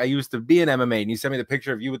 No. Look, I used to be in MMA, and you sent me the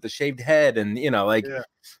picture of you with the shaved head, and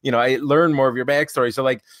I learned more of your backstory. So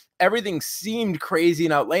like everything seemed crazy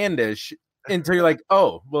and outlandish until you're like,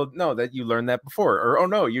 "Oh, well, no, that you learned that before," or "Oh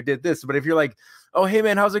no, you did this." But if you're like, "Oh, hey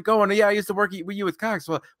man, how's it going? Yeah, I used to work with you with Cox.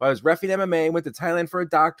 Well, I was reffing MMA, went to Thailand for a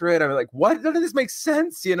doctorate." I'm like, "What? None of this makes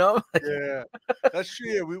sense," Yeah, that's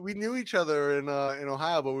true. Yeah, we knew each other in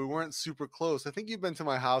Ohio, but we weren't super close. I think you've been to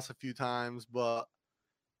my house a few times, but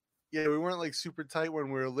yeah, we weren't like super tight when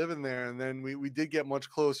we were living there. And then we did get much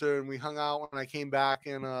closer, and we hung out when I came back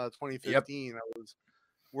in 2015. Yep. I was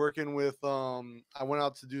working with I went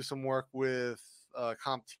out to do some work with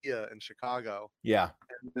CompTIA in Chicago. Yeah.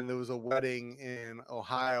 And then there was a wedding in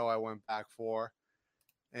Ohio I went back for.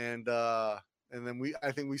 And then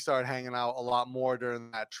I think we started hanging out a lot more during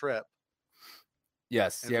that trip.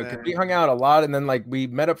 Yes. And Yeah. Because then, we hung out a lot, and then like we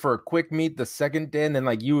met up for a quick meet the second day, and then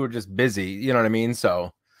like you were just busy. You know what I mean?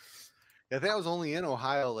 So I think I was only in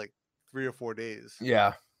Ohio like 3 or 4 days.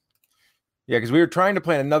 yeah. Yeah, because we were trying to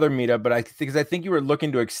plan another meetup, but I think you were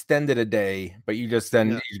looking to extend it a day, but you just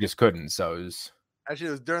couldn't. So it was Actually,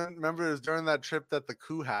 it was during that trip that the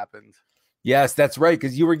coup happened. yes, that's right.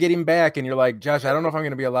 Because you were getting back, and you're like, "Josh, I don't know if I'm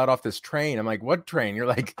going to be allowed off this train." I'm like, "What train?" You're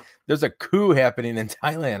like, "There's a coup happening in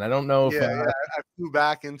Thailand. I don't know if." I flew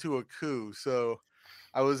back into a coup, so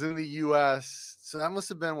I was in the U.S. So that must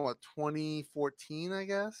have been 2014, I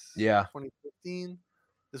guess. Yeah. 2015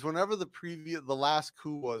 is whenever the last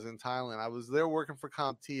coup was in Thailand. I was there working for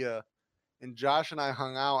CompTIA, and Josh and I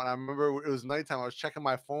hung out. And I remember it was nighttime. I was checking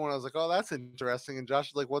my phone. I was like, "Oh, that's interesting." And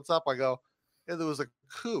Josh was like, "What's up?" I go, "Yeah, there was a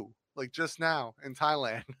coup like just now in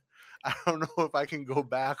Thailand. I don't know if I can go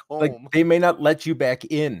back home. Like they may not let you back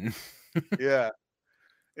in." Yeah.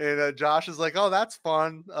 And Josh is like, "Oh, that's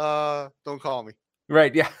fun. Don't call me."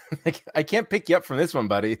 Right. Yeah. Like I can't pick you up from this one,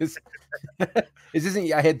 buddy. This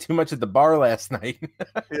isn't. I had too much at the bar last night.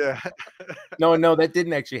 Yeah. No, that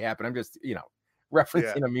didn't actually happen. I'm just,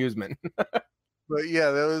 referencing amusement. But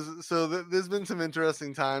yeah, there's been some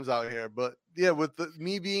interesting times out here. But yeah, with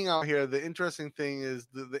me being out here, the interesting thing is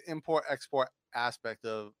the import export aspect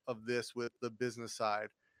of this with the business side.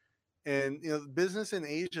 And business in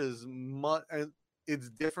Asia is it's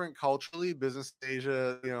different culturally. Business in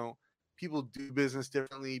Asia, people do business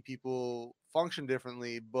differently, people function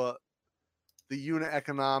differently, but the unit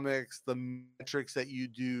economics, the metrics that you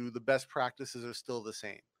do, the best practices are still the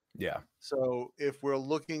same. Yeah. So if we're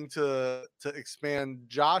looking to expand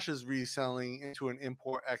Josh's reselling into an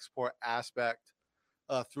import export aspect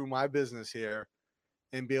through my business here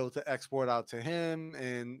and be able to export out to him,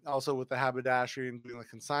 and also with the haberdashery and doing the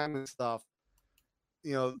consignment stuff,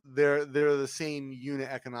 they're the same unit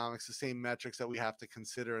economics, the same metrics that we have to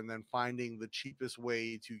consider, and then finding the cheapest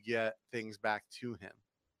way to get things back to him.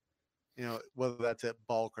 whether that's at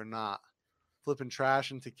bulk or not. Flipping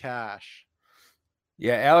trash into cash.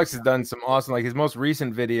 Yeah, Alex has done some awesome, like his most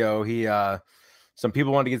recent video, he some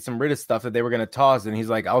people wanted to get some rid of stuff that they were going to toss, and he's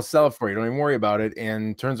like, I'll sell it for you, don't even worry about it.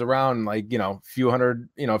 And turns around, like, a few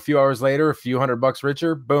hours later, a few $100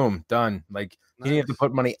 richer, boom, done. Like, nice. He didn't have to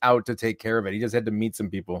put money out to take care of it. He just had to meet some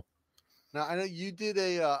people. Now, I know you did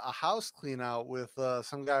a house clean out with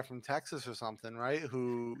some guy from Texas or something, right?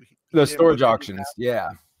 The storage auctions. Yeah.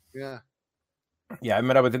 Yeah, I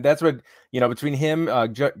met up with him. That's what, between him,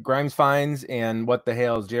 Grimes Finds, and What the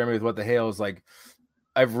Hales, Jeremy with What the Hales, like,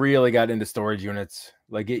 I've really got into storage units.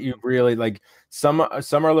 Like, you really, like, some are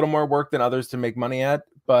a little more work than others to make money at,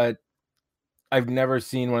 but I've never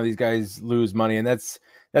seen one of these guys lose money. And that's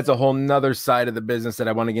a whole nother side of the business that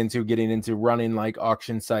I want to get into, getting into running like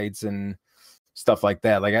auction sites and stuff like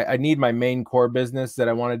that. Like, I need my main core business that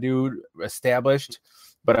I want to do established,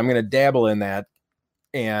 but I'm going to dabble in that.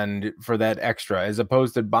 And for that extra, as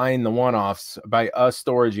opposed to buying the one-offs, buy a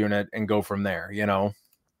storage unit and go from there, So,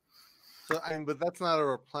 but that's not a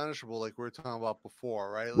replenishable like we were talking about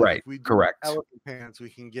before, right? Like, right. If we do correct. Elephant pants, we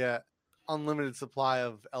can get unlimited supply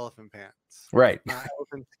of elephant pants. Right. Not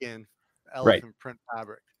elephant skin, elephant print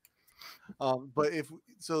fabric. But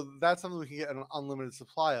so that's something we can get an unlimited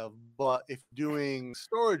supply of. But if doing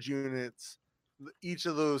storage units, each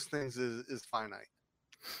of those things is finite.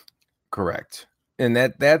 Correct. And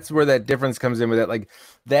that's where that difference comes in with it. Like,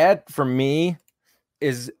 that for me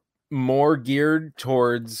is more geared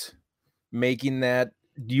towards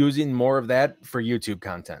using more of that for YouTube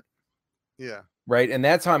content. Yeah. Right. And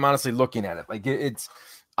that's how I'm honestly looking at it. Like,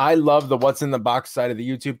 I love the what's in the box side of the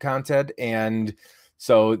YouTube content. And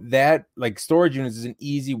so that, like, storage units is an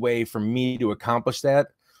easy way for me to accomplish that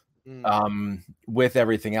with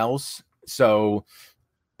everything else. So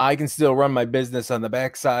I can still run my business on the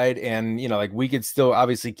backside, and like, we could still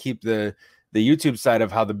obviously keep the YouTube side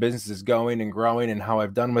of how the business is going and growing and how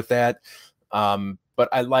I've done with that. But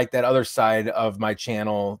I like that other side of my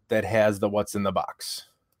channel that has the what's in the box.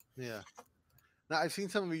 Yeah. Now, I've seen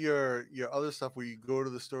some of your other stuff where you go to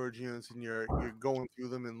the storage units and you're going through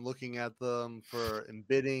them and looking at them and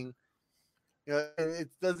bidding. And it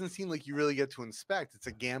doesn't seem like you really get to inspect. It's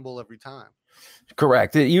a gamble every time.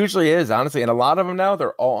 Correct. It usually is, honestly. And a lot of them now,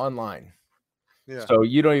 they're all online. Yeah. So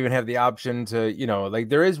you don't even have the option to, like,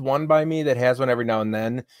 there is one by me that has one every now and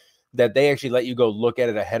then that they actually let you go look at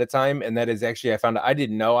it ahead of time. And that is actually, I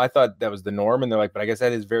didn't know. I thought that was the norm. And they're like, but I guess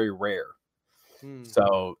that is very rare.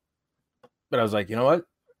 So, but I was like, you know what?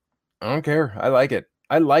 I don't care. I like it.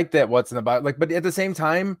 I like that what's in the box. Like, but at the same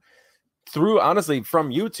time, honestly,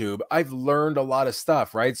 from YouTube, I've learned a lot of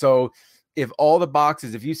stuff, right? So if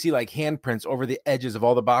you see like handprints over the edges of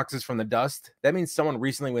all the boxes from the dust, that means someone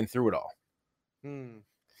recently went through it all.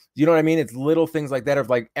 You know what I mean? It's little things like that of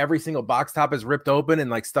like every single box top is ripped open and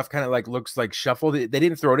like stuff kind of like looks like shuffled. They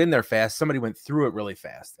didn't throw it in there fast. Somebody went through it really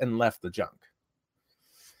fast and left the junk.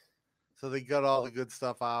 So they got all the good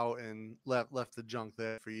stuff out and left the junk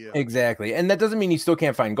there for you. Exactly. And that doesn't mean you still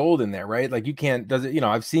can't find gold in there, right? Like, you can't,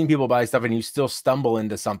 I've seen people buy stuff and you still stumble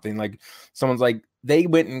into something. Like, someone's like, they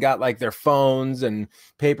went and got like their phones and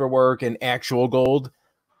paperwork and actual gold.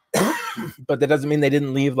 But that doesn't mean they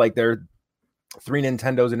didn't leave like their 3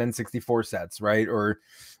 Nintendos and N64 sets, right? Or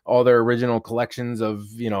all their original collections of,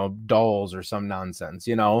 dolls or some nonsense,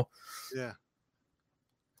 Yeah.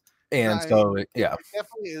 And it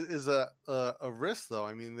definitely is a risk, though.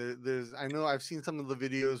 I mean, I know I've seen some of the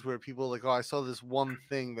videos where people are like, oh, I saw this one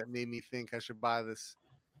thing that made me think I should buy this,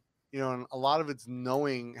 and a lot of it's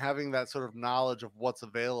having that sort of knowledge of what's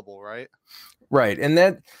available, right? Right. And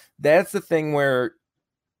that's the thing where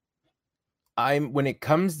when it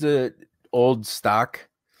comes to old stock,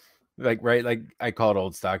 like I call it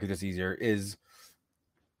old stock, it's just easier, is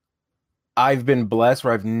I've been blessed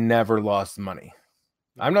where I've never lost money.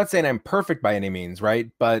 I'm not saying I'm perfect by any means,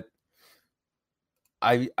 right? But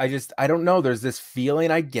I don't know. There's this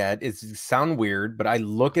feeling I get. It sounds weird, but I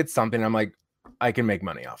look at something and I'm like, I can make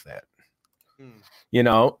money off that,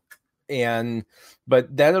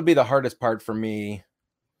 but that'll be the hardest part for me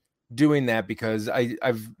doing that, because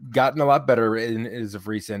I've gotten a lot better as of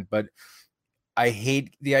recent, but I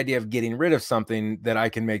hate the idea of getting rid of something that I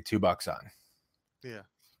can make $2 on. Yeah.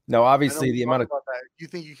 Now, obviously, the amount of that. You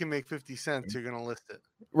think you can make 50 cents, you're going to list it.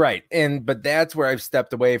 Right. But that's where I've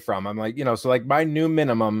stepped away from. I'm like, so like my new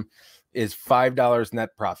minimum is $5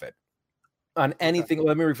 net profit on anything. Okay.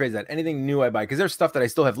 Let me rephrase that. Anything new I buy, because there's stuff that I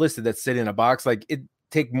still have listed that's sitting in a box. Like, it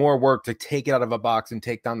take more work to take it out of a box and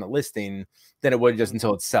take down the listing than it would just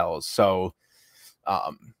until it sells. So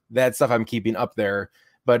that stuff I'm keeping up there.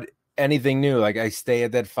 But anything new, like, I stay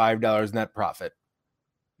at that $5 net profit.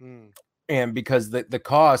 And because the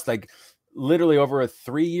cost, like literally over a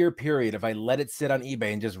 3-year period, if I let it sit on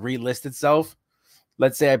eBay and just relist itself,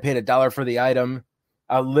 let's say I paid $1 for the item,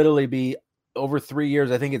 I'll literally be over 3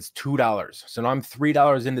 years. I think it's $2. So now I'm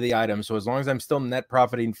 $3 into the item. So as long as I'm still net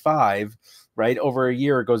profiting $5, right, over a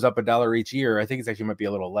year, it goes up $1 each year. I think it's actually might be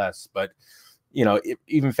a little less, but you know,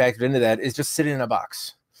 even factored into that is just sitting in a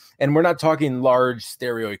box. And we're not talking large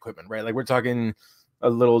stereo equipment, right? Like we're talking a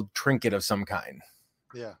little trinket of some kind.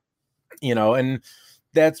 Yeah. You know, and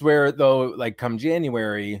that's where though, like come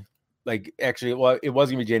January, like actually, well, it was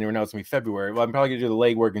gonna be January, now it's gonna be February. Well, I'm probably gonna do the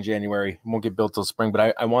legwork in January. It won't get built till spring,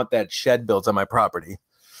 but I want that shed built on my property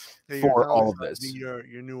for all of this. Your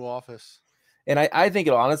new office. And I think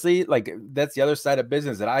it'll honestly, like that's the other side of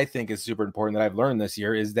business that I think is super important that I've learned this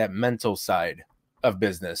year is that mental side of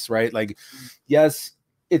business, right? Like, yes,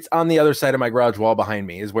 it's on the other side of my garage wall behind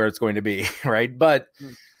me is where it's going to be, right? But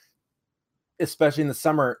especially in the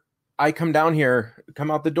summer, I come down here,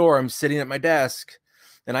 come out the door, I'm sitting at my desk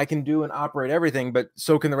and I can do and operate everything, but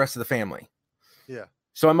so can the rest of the family. Yeah.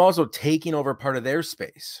 So I'm also taking over part of their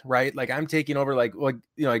space, right? Like I'm taking over like, you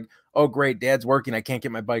know, like, oh, great, dad's working. I can't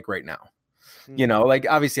get my bike right now. You know, like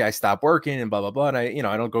obviously I stop working and blah, blah, blah. And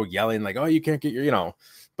I don't go yelling like, oh, you can't get your, you know,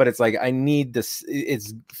 but it's like, I need this.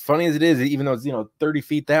 It's funny as it is, even though it's, 30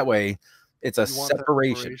 feet that way, it's a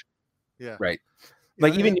separation. Yeah. Right.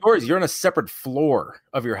 Like even yours, you're on a separate floor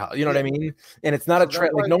of your house. You know what I mean? And it's not a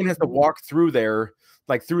like no one has to walk through there,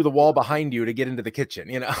 like through the wall behind you to get into the kitchen,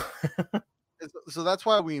 you know? So that's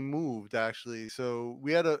why we moved actually. So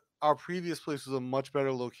we had our previous place was a much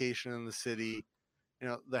better location in the city. You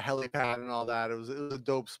know, the helipad and all that. It was a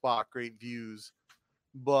dope spot, great views.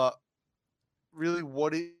 But really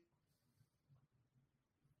what it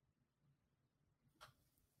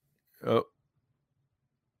Oh.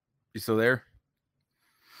 You still there?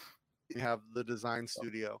 we have the design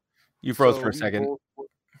studio. You froze for a second.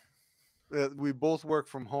 We both work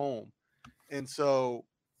from home. And so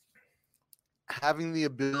having the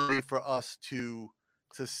ability for us to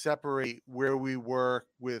separate where we work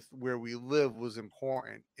with where we live was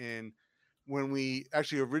important. And when we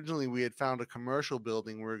actually originally we had found a commercial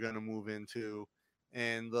building we were going to move into,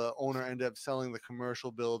 and the owner ended up selling the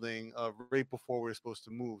commercial building right before we were supposed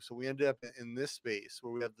to move. So we ended up in this space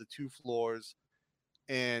where we have the 2 floors,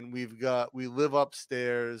 and we live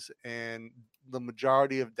upstairs, and the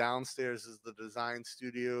majority of downstairs is the design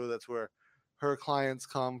studio. That's where her clients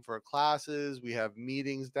come for classes. We have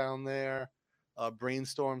meetings down there,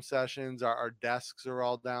 brainstorm sessions. Our desks are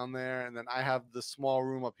all down there, and then I have the small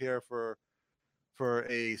room up here for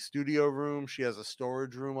a studio room. She has a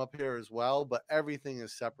storage room up here as well, but everything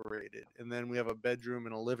is separated. And then we have a bedroom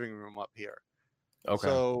and a living room up here. Okay.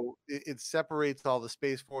 So it separates all the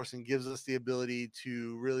space for us and gives us the ability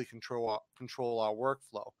to really control our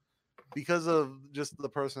workflow. Because of just the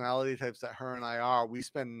personality types that her and I are, we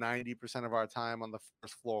spend 90% of our time on the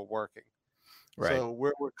first floor working. Right. So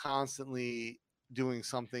we're constantly doing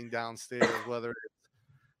something downstairs, whether it's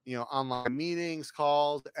online meetings,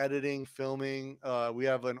 calls, editing, filming. We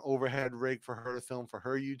have an overhead rig for her to film for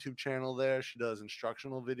her YouTube channel there. She does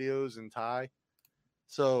instructional videos in Thai.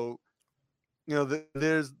 So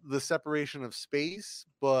there's the separation of space,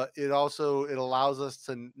 but it allows us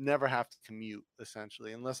to never have to commute,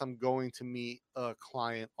 essentially, unless I'm going to meet a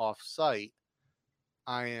client off site.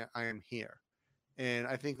 I am here. And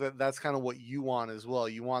I think that's kind of what you want as well.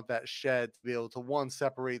 You want that shed to be able to, one,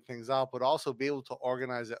 separate things out, but also be able to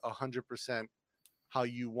organize it 100% how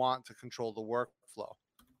you want to control the workflow.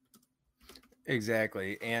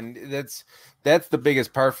 Exactly. And that's the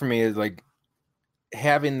biggest part for me is like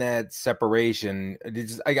having that separation.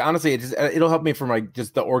 Honestly, it'll help me from like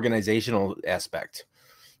just the organizational aspect,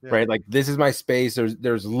 right? Like this is my space.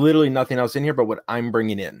 There's literally nothing else in here but what I'm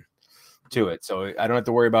bringing in to it. So I don't have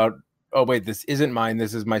to worry about, oh wait, this isn't mine.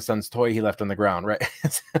 This is my son's toy he left on the ground, right?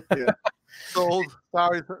 Yeah. Sold.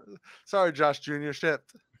 Sorry, Josh Jr.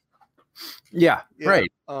 Shipped. Yeah.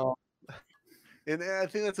 Right. And I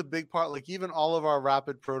think that's a big part. Like even all of our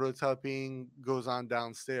rapid prototyping goes on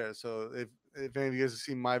downstairs. So if any of you guys have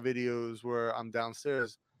seen my videos where I'm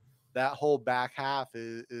downstairs, that whole back half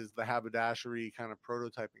is the haberdashery kind of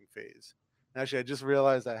prototyping phase. And actually, I just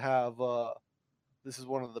realized I have this is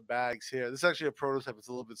one of the bags here. This is actually a prototype. It's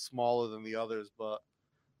a little bit smaller than the others, but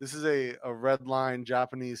this is a red line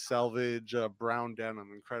Japanese selvage brown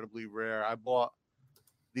denim, incredibly rare. I bought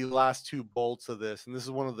the last 2 bolts of this, and this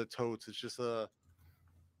is one of the totes. It's just a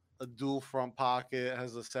dual front pocket. It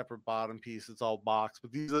has a separate bottom piece. It's all boxed,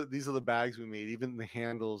 but these are the bags we made. Even the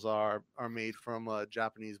handles are made from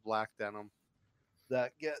Japanese black denim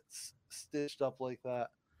that gets stitched up like that.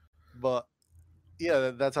 But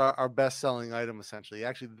Yeah, that's our best selling item essentially.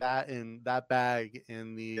 Actually, that bag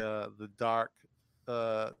in the dark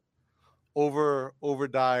uh over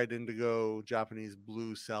dyed indigo Japanese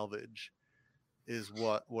blue selvage is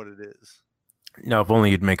what it is. No, if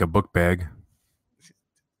only you'd make a book bag.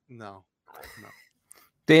 No,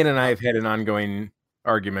 Dane and I not have had an ongoing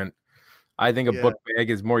argument. I think a yeah. book bag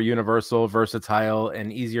is more universal, versatile,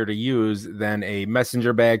 and easier to use than a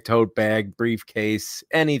messenger bag, tote bag, briefcase,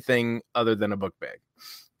 anything other than a book bag.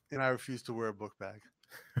 And I refuse to wear a book bag.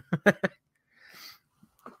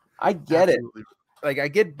 I get Absolutely. it. Like, I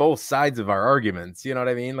get both sides of our arguments. You know what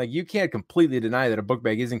I mean? Like, you can't completely deny that a book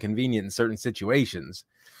bag isn't convenient in certain situations.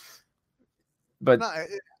 But No,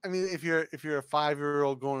 I mean, if you're a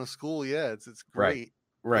 5-year-old going to school, yeah, it's great.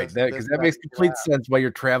 Right, Best because that bag makes you complete have. sense while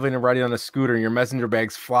you're traveling and riding on a scooter and your messenger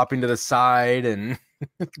bag's flopping to the side and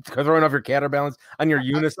throwing off your counterbalance on your I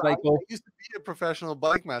unicycle. used to be a professional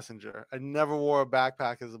bike messenger. I never wore a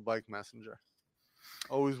backpack as a bike messenger.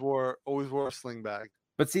 Always wore a sling bag.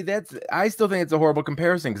 But see, I still think it's a horrible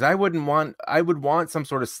comparison because I would want some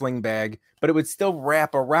sort of sling bag, but it would still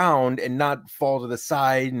wrap around and not fall to the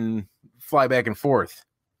side and fly back and forth.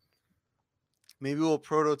 Maybe we'll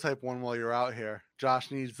prototype one while you're out here. Josh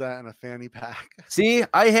needs that in a fanny pack. See,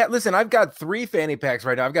 listen, I've got 3 fanny packs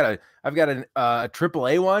right now. I've got a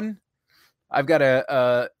AAA one. I've got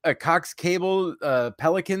a Cox Cable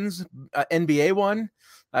Pelicans NBA one.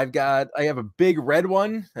 I have a big red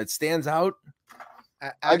one that stands out.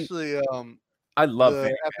 Actually, I love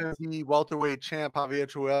the fanny FMC welterweight champ Javier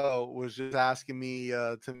Truello was just asking me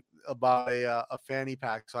about a fanny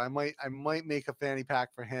pack, so I might make a fanny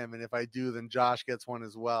pack for him, and if I do, then Josh gets one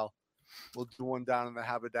as well. We'll do one down in the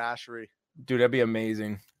haberdashery. Dude, that'd be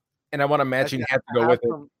amazing. And I want a matching hat to go with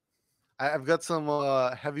it. I've got some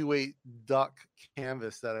heavyweight duck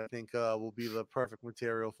canvas that I think will be the perfect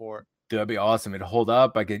material for it. Dude, that'd be awesome. It'd hold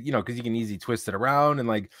up. I could, because you can easily twist it around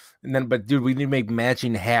but dude, we need to make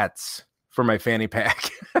matching hats for my fanny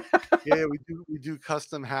pack. Yeah, we do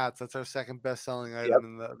custom hats. That's our second best selling item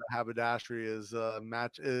in the haberdashery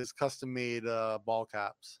is custom made ball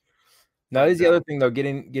caps. Now, that is the other thing though,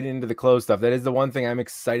 getting into the clothes stuff. That is the one thing I'm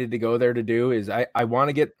excited to go there to do is I want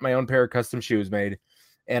to get my own pair of custom shoes made,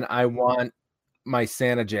 and I want my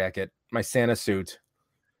Santa jacket, my Santa suit.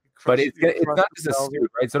 But it's not just a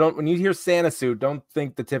suit, right? So when you hear Santa suit, don't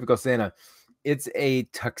think the typical Santa. It's a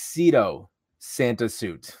tuxedo Santa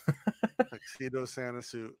suit. Tuxedo Santa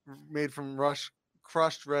suit made from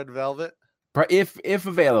crushed red velvet. If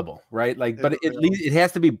available, right? But at least it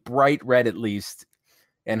has to be bright red at least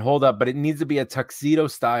and hold up. But it needs to be a tuxedo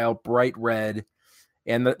style bright red.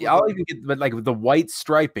 And I'll even get with the white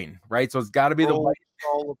striping, right? So it's got to be the white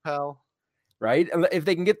lapel, right? And if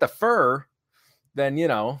they can get the fur, then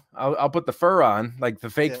I'll put the fur on, like the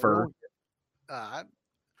fake fur.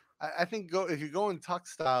 I think if you go in tux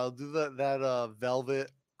style, do that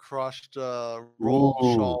velvet crushed rolled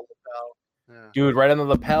shawl lapel. Yeah. Dude, right on the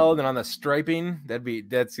lapel and then on the striping,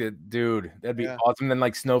 that's good, dude. That'd be awesome. Then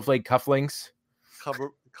like snowflake cufflinks,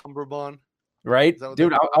 cummerbund, right,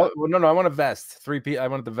 dude? No, I want a vest. 3P. I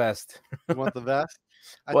want the vest. You want the vest?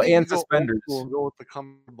 Well, and suspenders. Go with the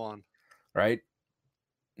cummerbund, right?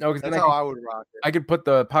 No, because that's how I would rock it. I could put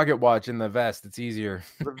the pocket watch in the vest. It's easier.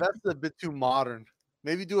 The vest is a bit too modern.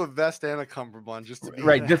 Maybe do a vest and a cummerbund just to be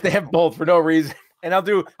right. Just to have both for no reason. And I'll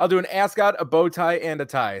do an ascot, a bow tie, and a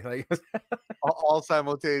tie, like all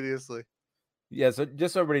simultaneously. Yeah. So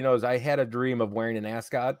just so everybody knows, I had a dream of wearing an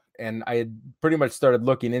ascot, and I had pretty much started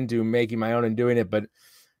looking into making my own and doing it, but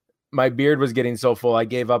my beard was getting so full, I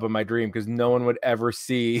gave up on my dream because no one would ever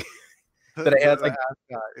see that I had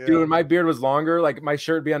dude, when my beard was longer, like my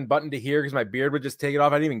shirt would be unbuttoned to here because my beard would just take it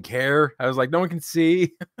off. I didn't even care. I was like, no one can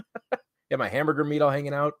see. Yeah, my hamburger meat all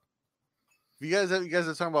hanging out. You guys are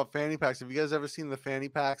talking about fanny packs. Have you guys ever seen the fanny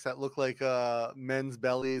packs that look like men's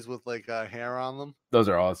bellies with like hair on them? Those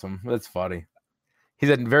are awesome. That's funny. He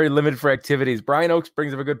said very limited for activities. Brian Oakes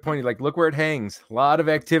brings up a good point. He's like, look where it hangs. A lot of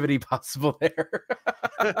activity possible there.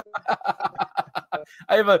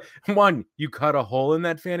 I have you cut a hole in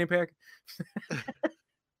that fanny pack?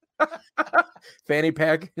 Fanny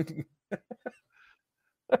pack? Taking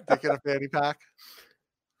a fanny pack?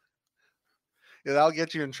 Yeah, that'll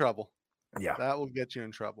get you in trouble. Yeah. That will get you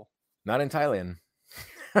in trouble. Not in Thailand.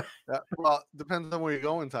 Well, depends on where you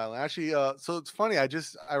go in Thailand. Actually, so it's funny.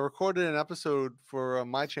 I recorded an episode for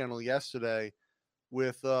my channel yesterday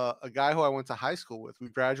with a guy who I went to high school with. We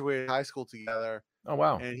graduated high school together. Oh,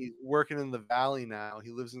 wow. And he's working in the Valley now.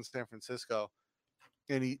 He lives in San Francisco.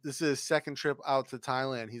 And this is his second trip out to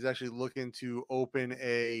Thailand. He's actually looking to open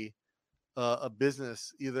a a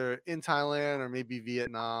business either in Thailand or maybe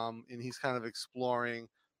Vietnam, and he's kind of exploring.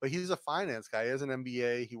 But he's a finance guy. He has an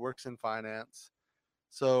MBA. He works in finance.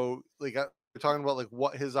 So like we're talking about like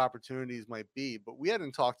what his opportunities might be, but we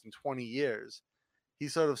hadn't talked in 20 years. He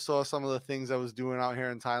sort of saw some of the things I was doing out here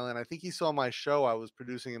in Thailand. I think he saw my show I was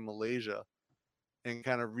producing in Malaysia and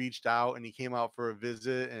kind of reached out, and he came out for a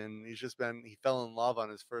visit, and he fell in love on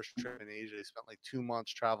his first trip in Asia. He spent like 2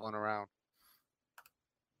 months traveling around.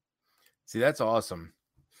 See, that's awesome.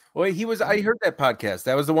 Well, I heard that podcast.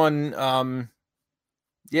 That was the one.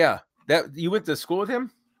 Yeah, that you went to school with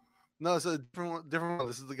him? No, it's a different one.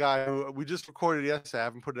 This is the guy who we just recorded yesterday. I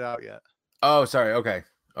haven't put it out yet. Oh, sorry. Okay.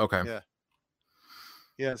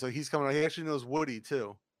 Yeah. So he's coming out. He actually knows Woody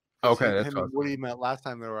too. Okay, him awesome. and Woody met last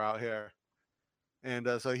time they were out here, and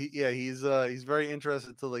so he's very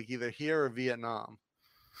interested to like either here or Vietnam.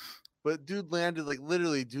 But dude landed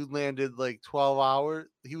like 12 hours.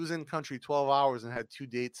 He was in country 12 hours and had 2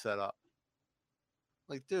 dates set up.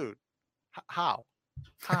 Like, dude, how?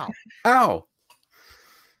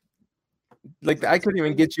 Like, I couldn't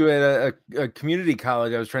even get you at a community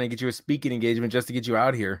college. I was trying to get you a speaking engagement just to get you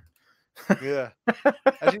out here. Yeah.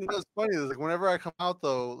 Actually, what's funny is like whenever I come out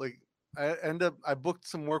though, like I booked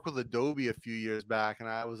some work with Adobe a few years back, and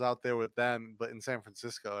I was out there with them, but in San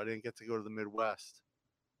Francisco. I didn't get to go to the Midwest.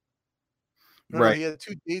 No, he had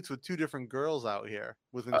 2 dates with 2 different girls out here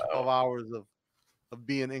within 12 hours of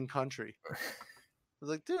being in country. I was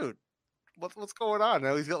like, dude, what's going on?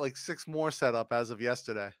 Now he's got like 6 more set up as of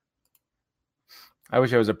yesterday. I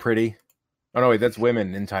wish I was a pretty. Oh no, wait, that's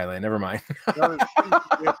women in Thailand. Never mind. No, there's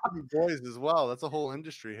pretty boys as well. That's a whole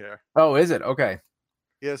industry here. Oh, is it? Okay.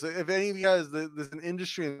 Yeah, so if any of you guys, there's an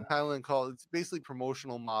industry in Thailand called, it's basically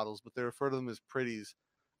promotional models, but they refer to them as pretties.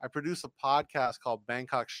 I produced a podcast called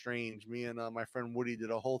Bangkok Strange. Me and my friend Woody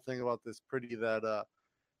did a whole thing about this pretty that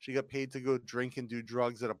she got paid to go drink and do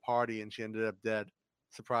drugs at a party, and she ended up dead,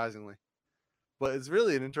 surprisingly. But it's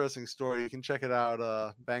really an interesting story. You can check it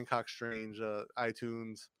out, Bangkok Strange,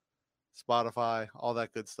 iTunes, Spotify, all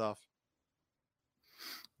that good stuff.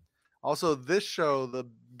 Also, this show, The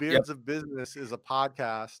Beards of Business, is a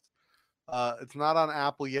podcast. It's not on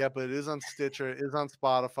Apple yet, but it is on Stitcher. It is on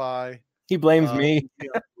Spotify. He blames me.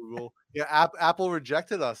 Google. Yeah, Apple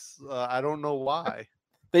rejected us. I don't know why.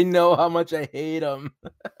 They know how much I hate them.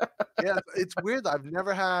 Yeah, it's weird. I've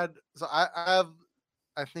never had. So I have,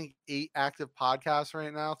 I think, 8 active podcasts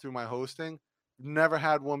right now through my hosting. Never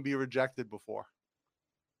had one be rejected before.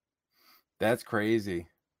 That's crazy.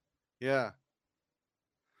 Yeah.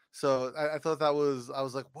 So I thought I was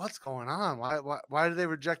like, what's going on? Why did they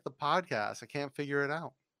reject the podcast? I can't figure it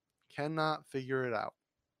out. Cannot figure it out.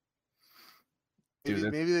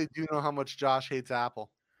 Maybe they do know how much Josh hates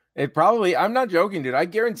Apple. It probably, I'm not joking, dude. I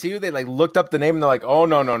guarantee you they like looked up the name and they're like, oh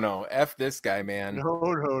no. F this guy, man.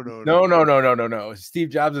 No. Steve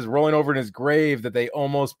Jobs is rolling over in his grave that they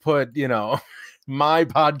almost put, my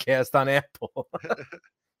podcast on Apple.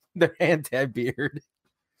 They're anti-beard.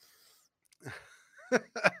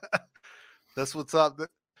 That's what's up. A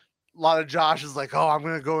lot of Josh is like, oh, I'm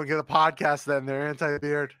gonna go and get a podcast then. They're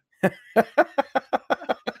anti-beard.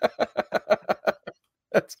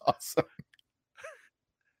 That's awesome.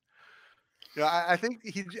 Yeah, I think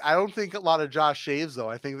I don't think a lot of Josh shaves though.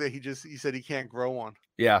 I think that he said he can't grow one.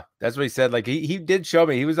 Yeah, that's what he said. Like he did show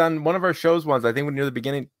me. He was on one of our shows once. I think when near the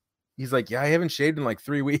beginning, he's like, yeah, I haven't shaved in like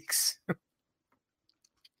 3 weeks.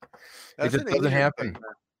 It just doesn't happen.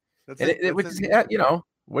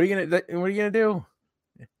 What are you gonna do?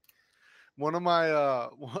 One of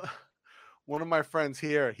my friends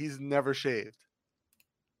here, he's never shaved.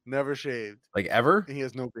 Like ever? And he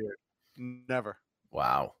has no beard. Never.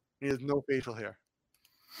 Wow. He has no facial hair.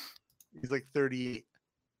 He's like 38.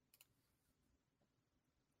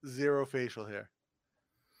 0 facial hair.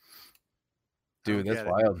 Dude, that's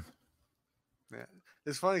wild. Yeah,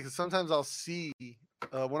 it's funny because sometimes I'll see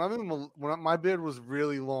when my beard was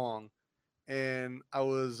really long, and I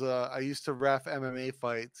used to ref MMA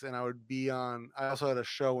fights, and I also had a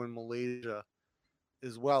show in Malaysia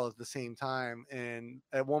as well at the same time, and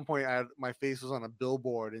at one point my face was on a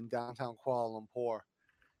billboard in downtown Kuala Lumpur,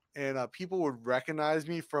 and people would recognize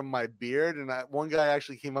me from my beard, and one guy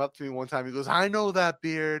actually came up to me one time. He goes, I know that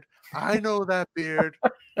beard. I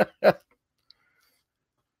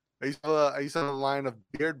used to have a line of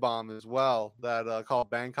Beard Bomb as well that called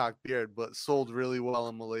Bangkok Beard, but sold really well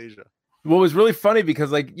in Malaysia. What was really funny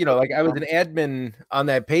because like I was an admin on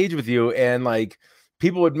that page with you, and like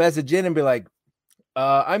people would message in and be like,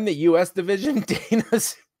 I'm the US division.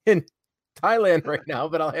 Dana's in Thailand right now,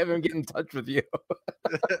 but I'll have him get in touch with you.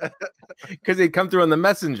 Because they'd come through on the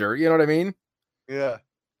messenger, you know what I mean? Yeah.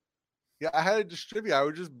 Yeah, I had a distributor. I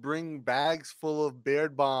would just bring bags full of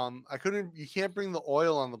Beard Balm. You can't bring the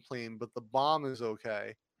oil on the plane, but the balm is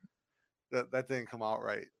okay. That didn't come out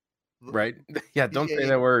right. Right? Yeah, don't say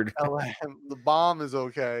that word. BALM, the balm is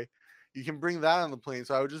okay. You can bring that on the plane.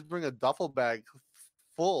 So I would just bring a duffel bag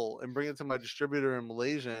full and bring it to my distributor in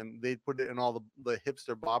Malaysia, and they'd put it in all the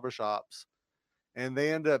hipster barber shops. And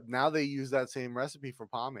now they use that same recipe for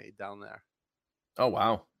pomade down there. Oh,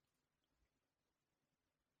 wow.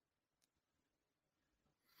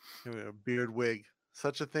 A beard wig.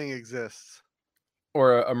 Such a thing exists.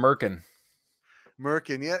 Or a merkin.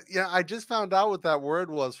 Merkin. Yeah. I just found out what that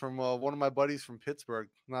word was from one of my buddies from Pittsburgh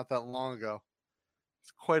not that long ago.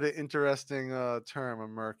 It's quite an interesting term, a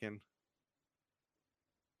merkin.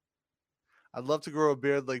 I'd love to grow a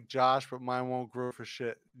beard like Josh, but mine won't grow for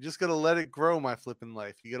shit. You just gotta let it grow, my flipping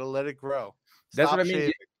life. You gotta let it grow. That's what I mean.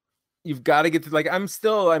 Shaving. You've got to get to, like, I'm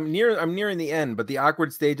nearing the end, but the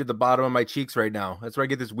awkward stage at the bottom of my cheeks right now. That's where I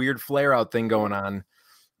get this weird flare out thing going on,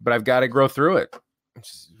 but I've got to grow through it.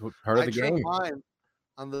 It's part of the game. Mine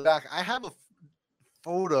on the back. I have a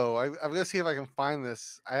photo. I'm gonna see if I can find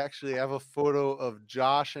this. I actually have a photo of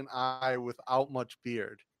Josh and I without much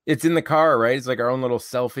beard. It's in the car, right? It's like our own little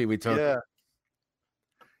selfie we took.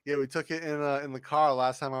 Yeah, we took it in the car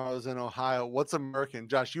last time I was in Ohio. What's a merkin?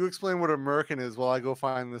 Josh, you explain what a merkin is while I go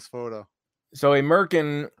find this photo. So a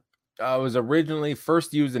merkin was originally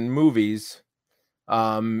first used in movies,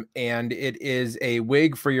 and it is a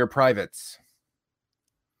wig for your privates.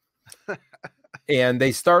 And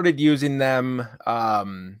they started using them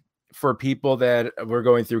for people that were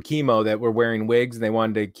going through chemo that were wearing wigs, and they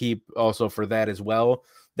wanted to keep also for that as well.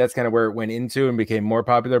 That's kind of where it went into and became more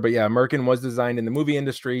popular. But yeah, merkin was designed in the movie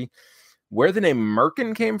industry. Where the name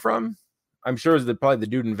merkin came from, I'm sure is probably the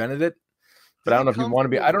dude invented it. But I don't know if you want to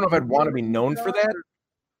be. I don't know if I'd want to be known for that.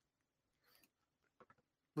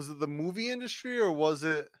 Was it the movie industry or was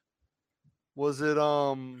it?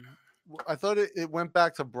 I thought it went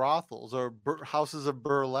back to brothels or houses of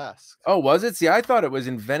burlesque. Oh, was it? See, I thought it was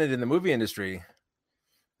invented in the movie industry.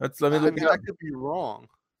 Let me look it up. I could be wrong.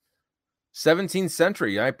 17th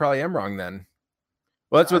century. I probably am wrong then.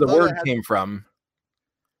 Well, that's where the word came from.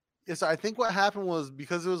 Yes, I think what happened was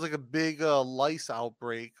because it was like a big lice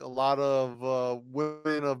outbreak. A lot of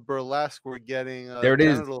women of burlesque were getting there it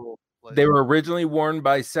is. They were originally worn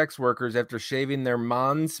by sex workers after shaving their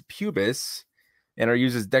mons pubis, and are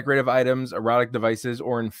used as decorative items, erotic devices,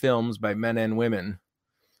 or in films by men and women.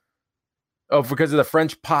 Oh, because of the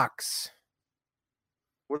French pox.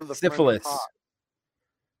 What are the syphilis? French pox?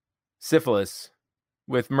 Syphilis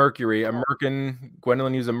with mercury. A merkin.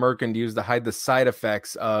 Gwendolyn used a merkin to use to hide the side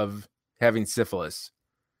effects of having syphilis.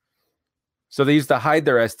 So they used to hide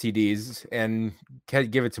their STDs and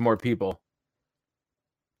give it to more people.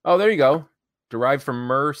 Oh, there you go. Derived from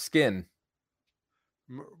myrrh skin.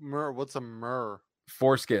 Myrrh. What's a myrrh?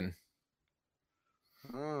 Foreskin.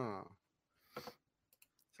 Oh.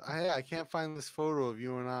 I can't find this photo of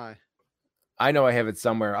you and I. I know I have it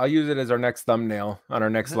somewhere. I'll use it as our next thumbnail on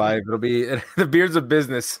our next live. It'll be the beards of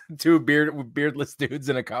business. Two beardless dudes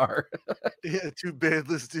in a car. Yeah, two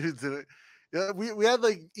beardless dudes in it. Yeah, we had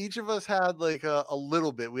like each of us had like a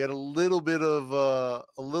little bit. We had a little bit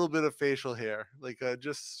of facial hair, like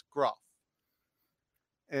just scruff.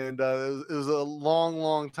 And it was a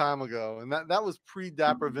long time ago, and that was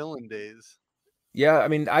pre-Dapper Villain days. Yeah, I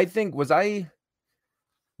mean, I think was I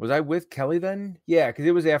with Kelly then? Yeah, because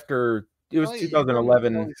it was after. It was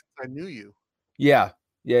 2011. I knew you. Yeah.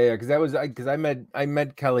 Because I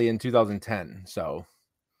met Kelly in 2010. So.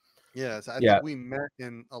 Yes, I think we met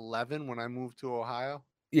in 11 when I moved to Ohio.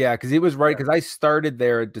 Yeah, because it was right because I started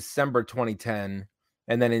there December 2010,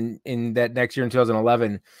 and then in that next year in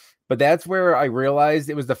 2011. But that's where I realized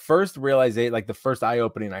it was the first realization, like the first eye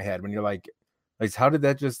opening I had when you're like, how did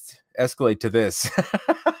that just escalate to this?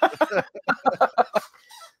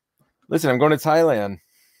 Listen, I'm going to Thailand.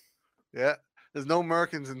 Yeah, there's no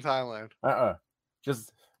Merkins in Thailand.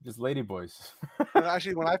 Just ladyboys.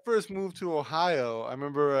 Actually, when I first moved to Ohio, I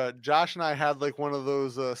remember Josh and I had like one of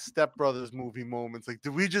those Step Brothers movie moments. Like,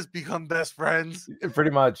 did we just become best friends?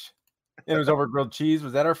 Pretty much. And it was over grilled cheese.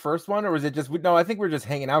 Was that our first one, or was it just? No, I think we were just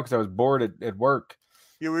hanging out because I was bored at work.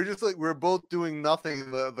 Yeah, we were just like we were both doing nothing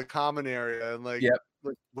in the common area, and like,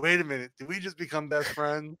 like, wait a minute, did we just become best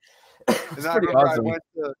friends? And I remember awesome. I went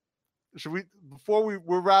to. Should we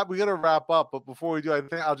we gotta wrap up, but before we do, I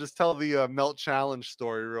think I'll just tell the melt challenge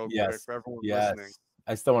story real quick for everyone listening.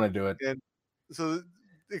 I still want to do it. And so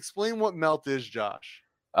explain what melt is, Josh.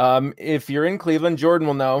 If you're in Cleveland, Jordan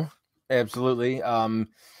will know. Absolutely.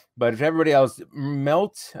 But if everybody else,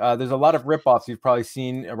 Melt, there's a lot of ripoffs you've probably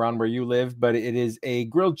seen around where you live, but it is a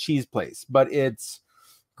grilled cheese place, but it's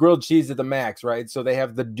grilled cheese at the max, right? So they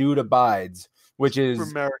have the Dude Abides, which Super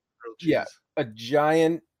is American grilled cheese. a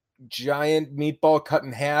giant meatball cut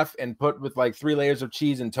in half and put with like 3 layers of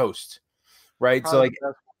cheese and toast, right? Probably so like the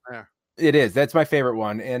best one there. It is. That's my favorite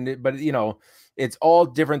one. But it's all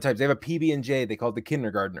different types. They have a PB&J. They call it the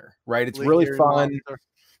Kindergartner, right? It's Lake really Erie fun. Monster.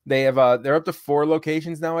 They have they're up to 4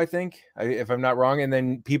 locations now, I think, if I'm not wrong. And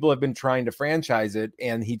then people have been trying to franchise it,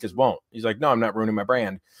 and he just won't. He's like, no, I'm not ruining my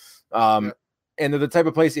brand. And they're the type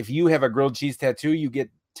of place, if you have a grilled cheese tattoo, you get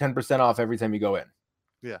 10% off every time you go in.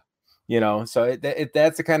 Yeah. So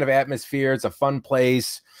that's the kind of atmosphere. It's a fun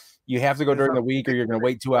place. You have to go during the week, or you're going to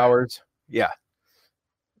wait 2 hours. Yeah.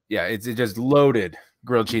 It's just loaded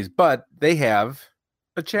grilled cheese, but they have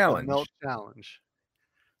a challenge. The Melt Challenge,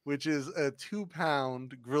 which is a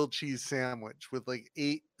 2-pound grilled cheese sandwich with like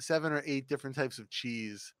 7 or 8 different types of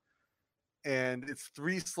cheese. And it's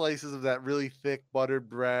 3 slices of that really thick buttered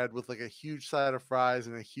bread with like a huge side of fries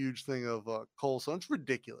and a huge thing of coleslaw. It's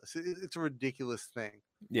ridiculous. It's a ridiculous thing.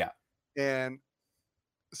 Yeah. And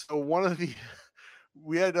so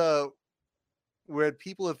we had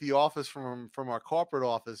people at the office from our corporate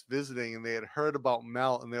office visiting, and they had heard about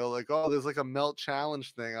Melt, and they were like, oh, there's like a Melt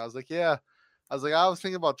Challenge thing. I was like, yeah. I was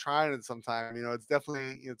thinking about trying it sometime. It's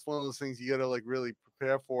definitely, it's one of those things you got to like really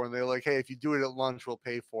prepare for. And they're like, hey, if you do it at lunch, we'll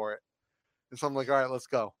pay for it. And so I'm like, all right, let's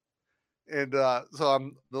go. And they're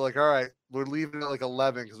like, all right, we're leaving at like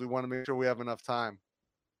 11 because we want to make sure we have enough time.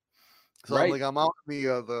 So right. I'm out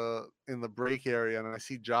in the break area, and I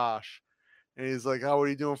see Josh. And he's like, oh, what are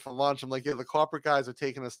you doing for lunch? I'm like, yeah, the corporate guys are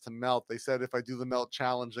taking us to Melt. They said if I do the Melt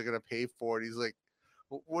Challenge, they're going to pay for it. He's like,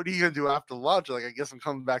 well, what are you going to do after lunch? Like, I guess I'm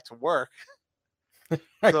coming back to work.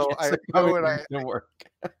 So I go and I work.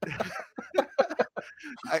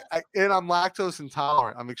 And I'm lactose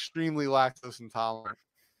intolerant. I'm extremely lactose intolerant.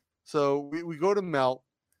 So we go to Melt,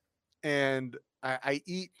 and I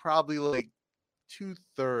eat probably like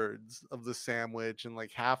 2/3 of the sandwich and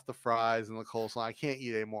like half the fries and the coleslaw. I can't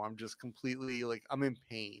eat anymore. I'm just completely like, I'm in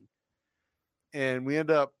pain. And we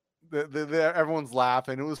end up everyone's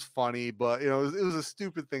laughing. It was funny, but it was a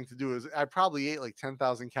stupid thing to do. I probably ate like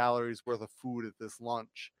 10,000 calories worth of food at this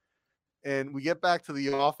lunch. And we get back to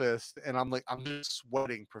the office, and I'm just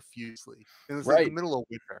sweating profusely. And it's like the middle of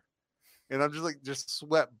winter. And I'm just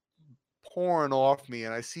sweat pouring off me.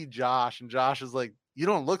 And I see Josh, and Josh is like, you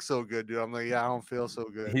don't look so good, dude. I'm like, yeah, I don't feel so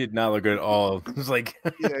good. He did not look good at all. It was like,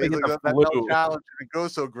 yeah, he's like, that Melt Challenge didn't go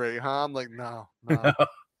so great, huh? I'm like, no.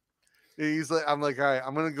 He's like, I'm like, all right,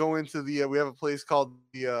 I'm gonna go into we have a place called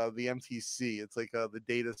the MTC. It's like the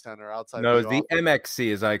data center outside. No, the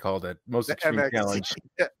MXC, as I called it, most extreme MXC. Challenge.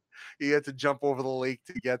 Yeah. You had to jump over the lake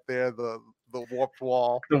to get there. The warped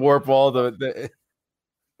wall. The warp wall.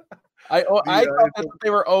 I thought that's what they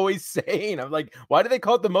were always saying. I'm like, why do they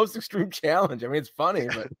call it the most extreme challenge? I mean, it's funny,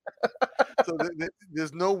 but so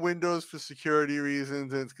there's no windows for security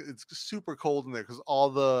reasons, and it's super cold in there because all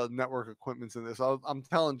the network equipment's in there. So I'm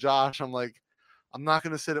telling Josh, I'm like, I'm not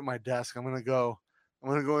gonna sit at my desk. I'm gonna go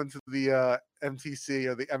into the MTC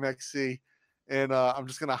or the MXC, and I'm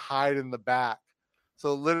just gonna hide in the back.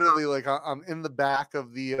 So literally, like, I'm in the back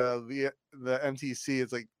of the MTC.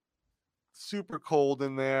 It's like super cold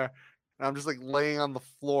in there. And I'm just like laying on the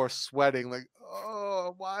floor sweating, like,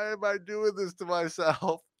 oh, why am I doing this to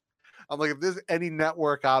myself? I'm like, if there's any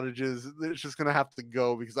network outages, it's just going to have to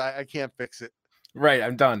go because I can't fix it. Right.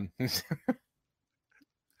 I'm done.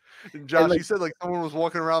 And Josh, you said like someone was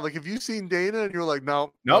walking around, like, have you seen Dana? And you were like,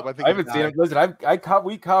 nope. I haven't seen him. Listen,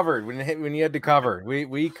 we covered when you had to cover.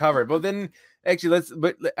 We covered. Well, then actually,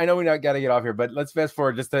 but I know we not got to get off here, but let's fast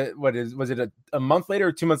forward just to was it a month later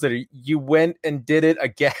or 2 months later? You went and did it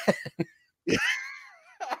again.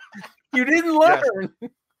 You didn't learn.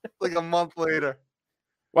 Yes. Like a month later.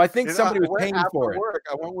 Well, I think somebody was paying for it. Work.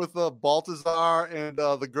 I went with Baltazar and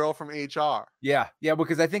the girl from HR. Yeah,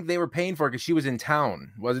 because I think they were paying for it because she was in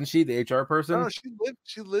town, wasn't she? The HR person. No,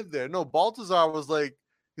 she lived there. No, Baltazar was like,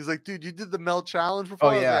 he's like, dude, you did the Melt Challenge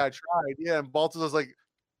before. Oh yeah, I tried. Yeah, and Baltazar's like,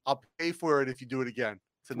 I'll pay for it if you do it again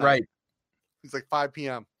tonight. Right. He's like 5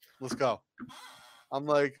 p.m. Let's go. I'm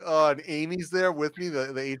like, and Amy's there with me,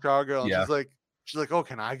 the HR girl. And she's like, oh,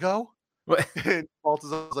 can I go? What? And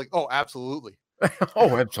Baltazar's like, oh, absolutely.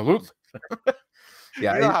 Oh, absolutely.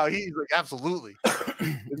 Yeah, you know how he's like, absolutely.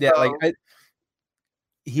 Yeah,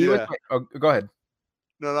 he was. Oh, go ahead.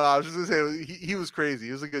 No, I was just gonna say he was crazy.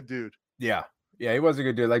 He was a good dude. Yeah, he was a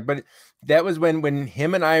good dude. But that was when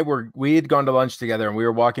him and we had gone to lunch together, and we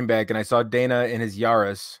were walking back, and I saw Dana in his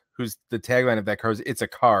Yaris, who's the tagline of that car is "It's a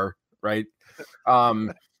car," right?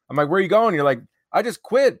 I I'm like, where are you going? You're like, I just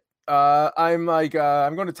quit. I'm like,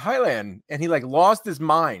 I'm going to Thailand. And he like lost his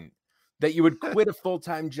mind that you would quit a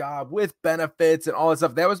full-time job with benefits and all that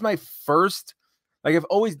stuff. That was my first, like, I've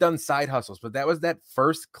always done side hustles, but that was that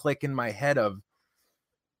first click in my head of,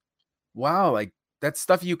 wow, like that's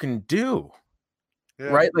stuff you can do. Yeah.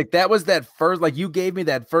 Right. Like that was that first, like you gave me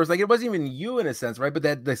that first, like it wasn't even you in a sense, right? But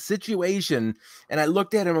that the situation, and I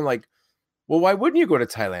looked at him, I'm like, well, why wouldn't you go to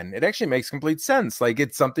Thailand? It actually makes complete sense. Like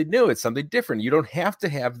it's something new, it's something different. You don't have to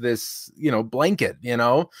have this, blanket,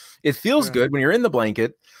 It feels Yeah. good when you're in the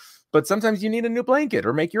blanket, but sometimes you need a new blanket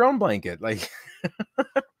or make your own blanket. Like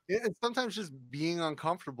And sometimes just being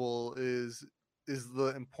uncomfortable is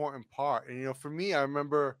the important part. And for me, I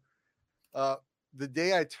remember the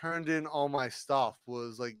day I turned in all my stuff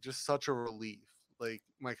was like just such a relief. Like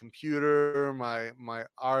my computer, my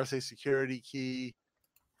RSA security key,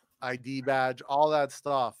 ID badge, all that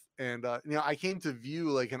stuff. And I came to view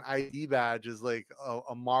like an ID badge is like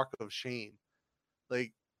a mark of shame.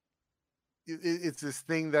 Like it's this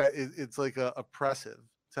thing that it's like oppressive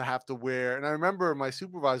to have to wear. And I remember my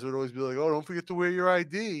supervisor would always be like, "Oh, don't forget to wear your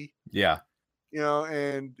ID." yeah,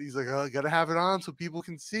 And he's like, "Oh, I gotta have it on so people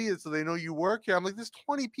can see it, so they know you work here." I'm like, "There's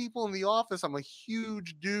 20 people in the office. I'm a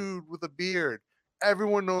huge dude with a beard.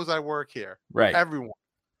 Everyone knows I work here. right. Everyone.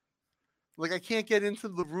 Like, I can't get into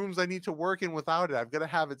the rooms I need to work in without it. I've got to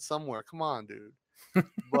have it somewhere. Come on, dude."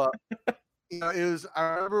 But it was. I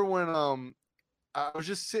remember when I was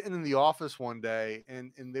just sitting in the office one day,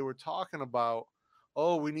 and they were talking about,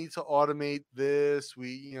 oh, we need to automate this.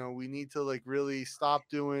 We need to like really stop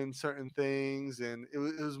doing certain things, and it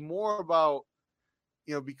was more about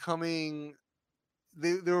becoming.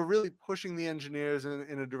 They were really pushing the engineers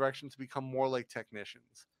in a direction to become more like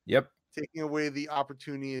technicians, Yep. taking away the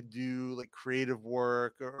opportunity to do like creative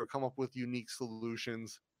work or come up with unique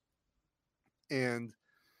solutions. And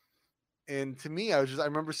to me, I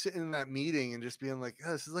remember sitting in that meeting and just being like,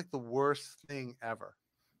 oh, this is like the worst thing ever.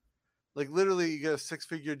 Like literally, you get a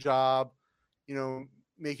six-figure job, you know,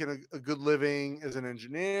 making a good living as an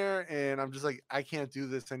engineer, and I'm just like, I can't do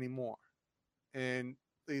this anymore. And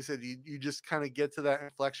like you said, you just kind of get to that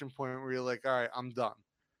inflection point where you're like, all right, I'm done,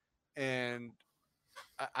 and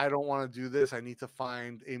I don't want to do this. I need to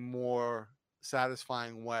find a more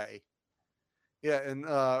satisfying way. Yeah, and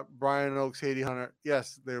Brian Oaks, Haiti Hunter,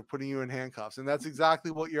 yes, they're putting you in handcuffs, and that's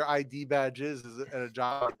exactly what your ID badge is at a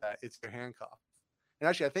job like that. It's your handcuff. And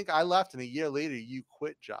actually, I think I left, and a year later, you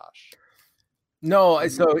quit, Josh. No,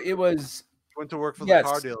 And so it was, you went to work for the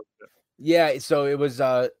car yes. dealership. Yeah, so it was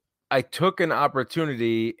I took an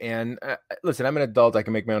opportunity, and listen, I'm an adult, I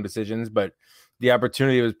can make my own decisions, but the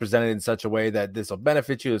opportunity was presented in such a way that this will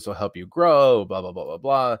benefit you, this will help you grow, blah blah blah blah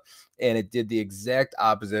blah, and it did the exact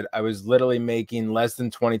opposite. I was literally making less than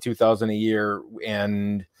 22,000 a year,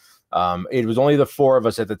 and it was only the four of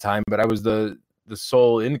us at the time, but I was the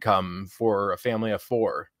sole income for a family of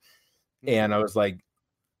four. And I was like,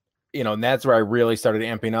 and that's where I really started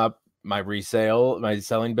amping up my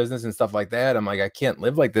selling business and stuff like that. I'm like, I can't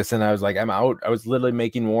live like this. And I was like, I'm out. I was literally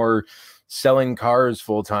making more selling cars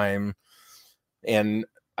full time, and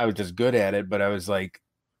I was just good at it. But I was like,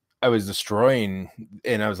 I was destroying,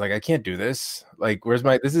 and I was like, I can't do this. Like,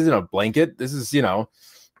 this isn't a blanket. This is,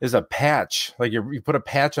 there's a patch. Like you put a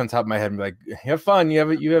patch on top of my head and be like, have fun. You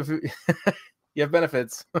have you have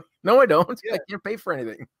benefits. No, I don't. Yeah. I can't pay for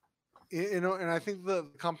anything. And I think the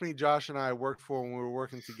company Josh and I worked for when we were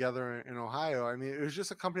working together in Ohio, I mean, it was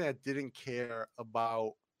just a company that didn't care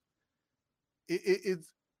about it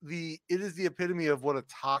is the epitome of what a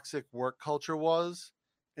toxic work culture was.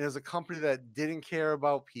 And as a company that didn't care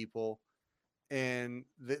about people, and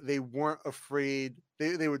they weren't afraid.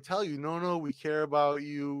 They would tell you, no, we care about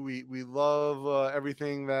you. We love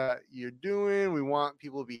everything that you're doing. We want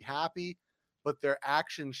people to be happy, but their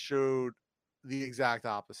actions showed the exact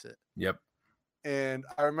opposite. Yep. And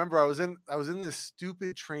I remember I was in this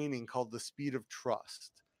stupid training called the Speed of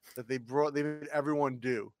Trust that they made everyone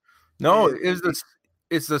do. No, And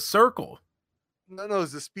it's the circle. no,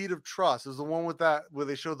 it's the Speed of Trust. It was the one with that where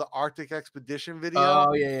they showed the Arctic expedition video.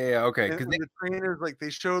 Oh yeah, okay. And the trainers, like, they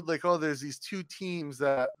showed like, oh, there's these two teams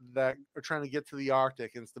that are trying to get to the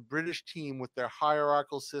Arctic, and it's the British team with their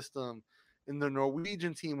hierarchical system and the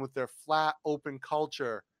Norwegian team with their flat open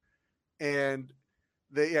culture. And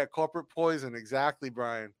corporate poison, exactly,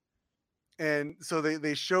 Brian. And so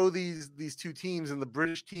they show these two teams, and the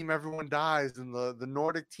British team, everyone dies, and the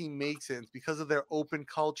Nordic team makes it. It's because of their open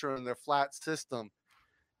culture and their flat system.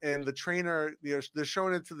 And the trainer, they're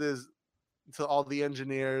showing it to all the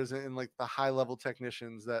engineers and like the high level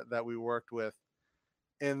technicians that we worked with.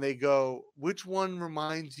 and they go, which one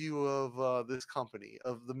reminds you of this company,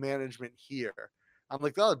 of the management here? I'm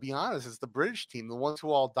like, oh, to be honest, it's the British team, the ones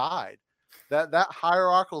who all died. That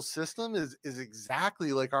hierarchical system is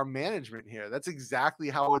exactly like our management here. That's exactly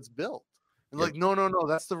how it's built. And Yep. like, no,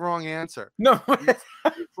 that's the wrong answer. No. You're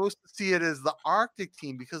supposed to see it as the Arctic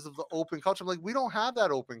team because of the open culture. I'm like, we don't have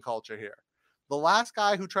that open culture here. The last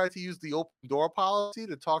guy who tried to use the open door policy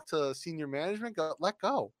to talk to senior management got let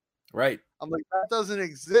go. Right. I'm like, that doesn't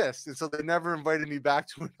exist. And so they never invited me back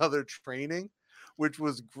to another training, which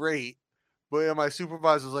was great. But my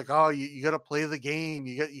supervisor was like, oh, you got to play the game.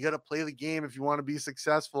 You got to play the game if you want to be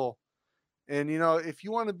successful. And, if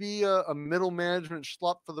you want to be a middle management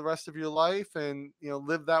schlup for the rest of your life and,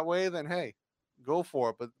 live that way, then, hey, go for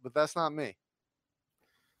it. But that's not me.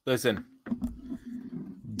 Listen,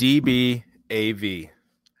 DBAV.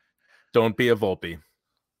 Don't be a Volpe.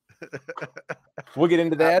 We'll get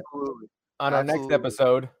into that on our next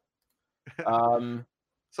episode.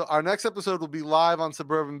 So our next episode will be live on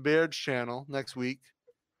Suburban Beard's channel next week,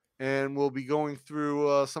 and we'll be going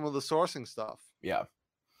through some of the sourcing stuff. Yeah.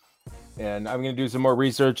 And I'm going to do some more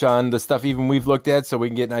research on the stuff even we've looked at so we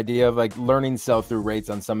can get an idea of like learning sell-through rates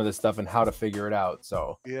on some of this stuff and how to figure it out.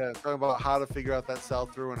 So yeah, talking about how to figure out that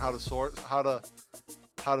sell-through and how to source, how to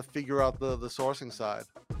figure out the sourcing side.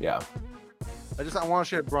 Yeah. I want to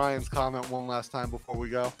share Brian's comment one last time before we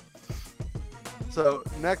go. So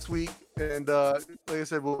next week, and like I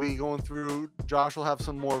said, we'll be going through. Josh will have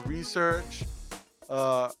some more research.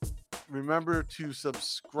 Remember to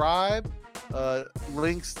subscribe.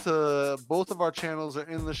 Links to both of our channels are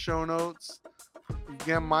in the show notes.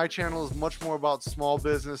 Again, my channel is much more about small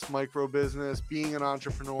business, micro business, being an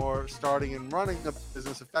entrepreneur, starting and running a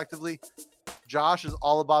business effectively. Josh is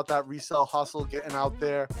all about that resell hustle, getting out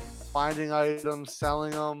there, finding items,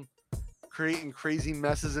 selling them, creating crazy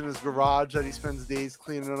messes in his garage that he spends days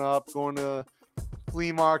cleaning up, going to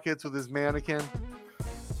flea markets with his mannequin.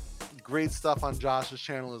 Great stuff on Josh's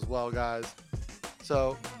channel as well, guys.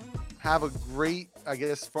 So have a great, I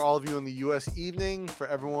guess, for all of you in the U.S. evening. For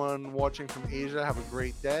everyone watching from Asia, have a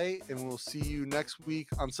great day, and we'll see you next week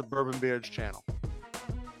on Suburban Beard's channel.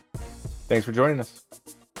 Thanks for joining us.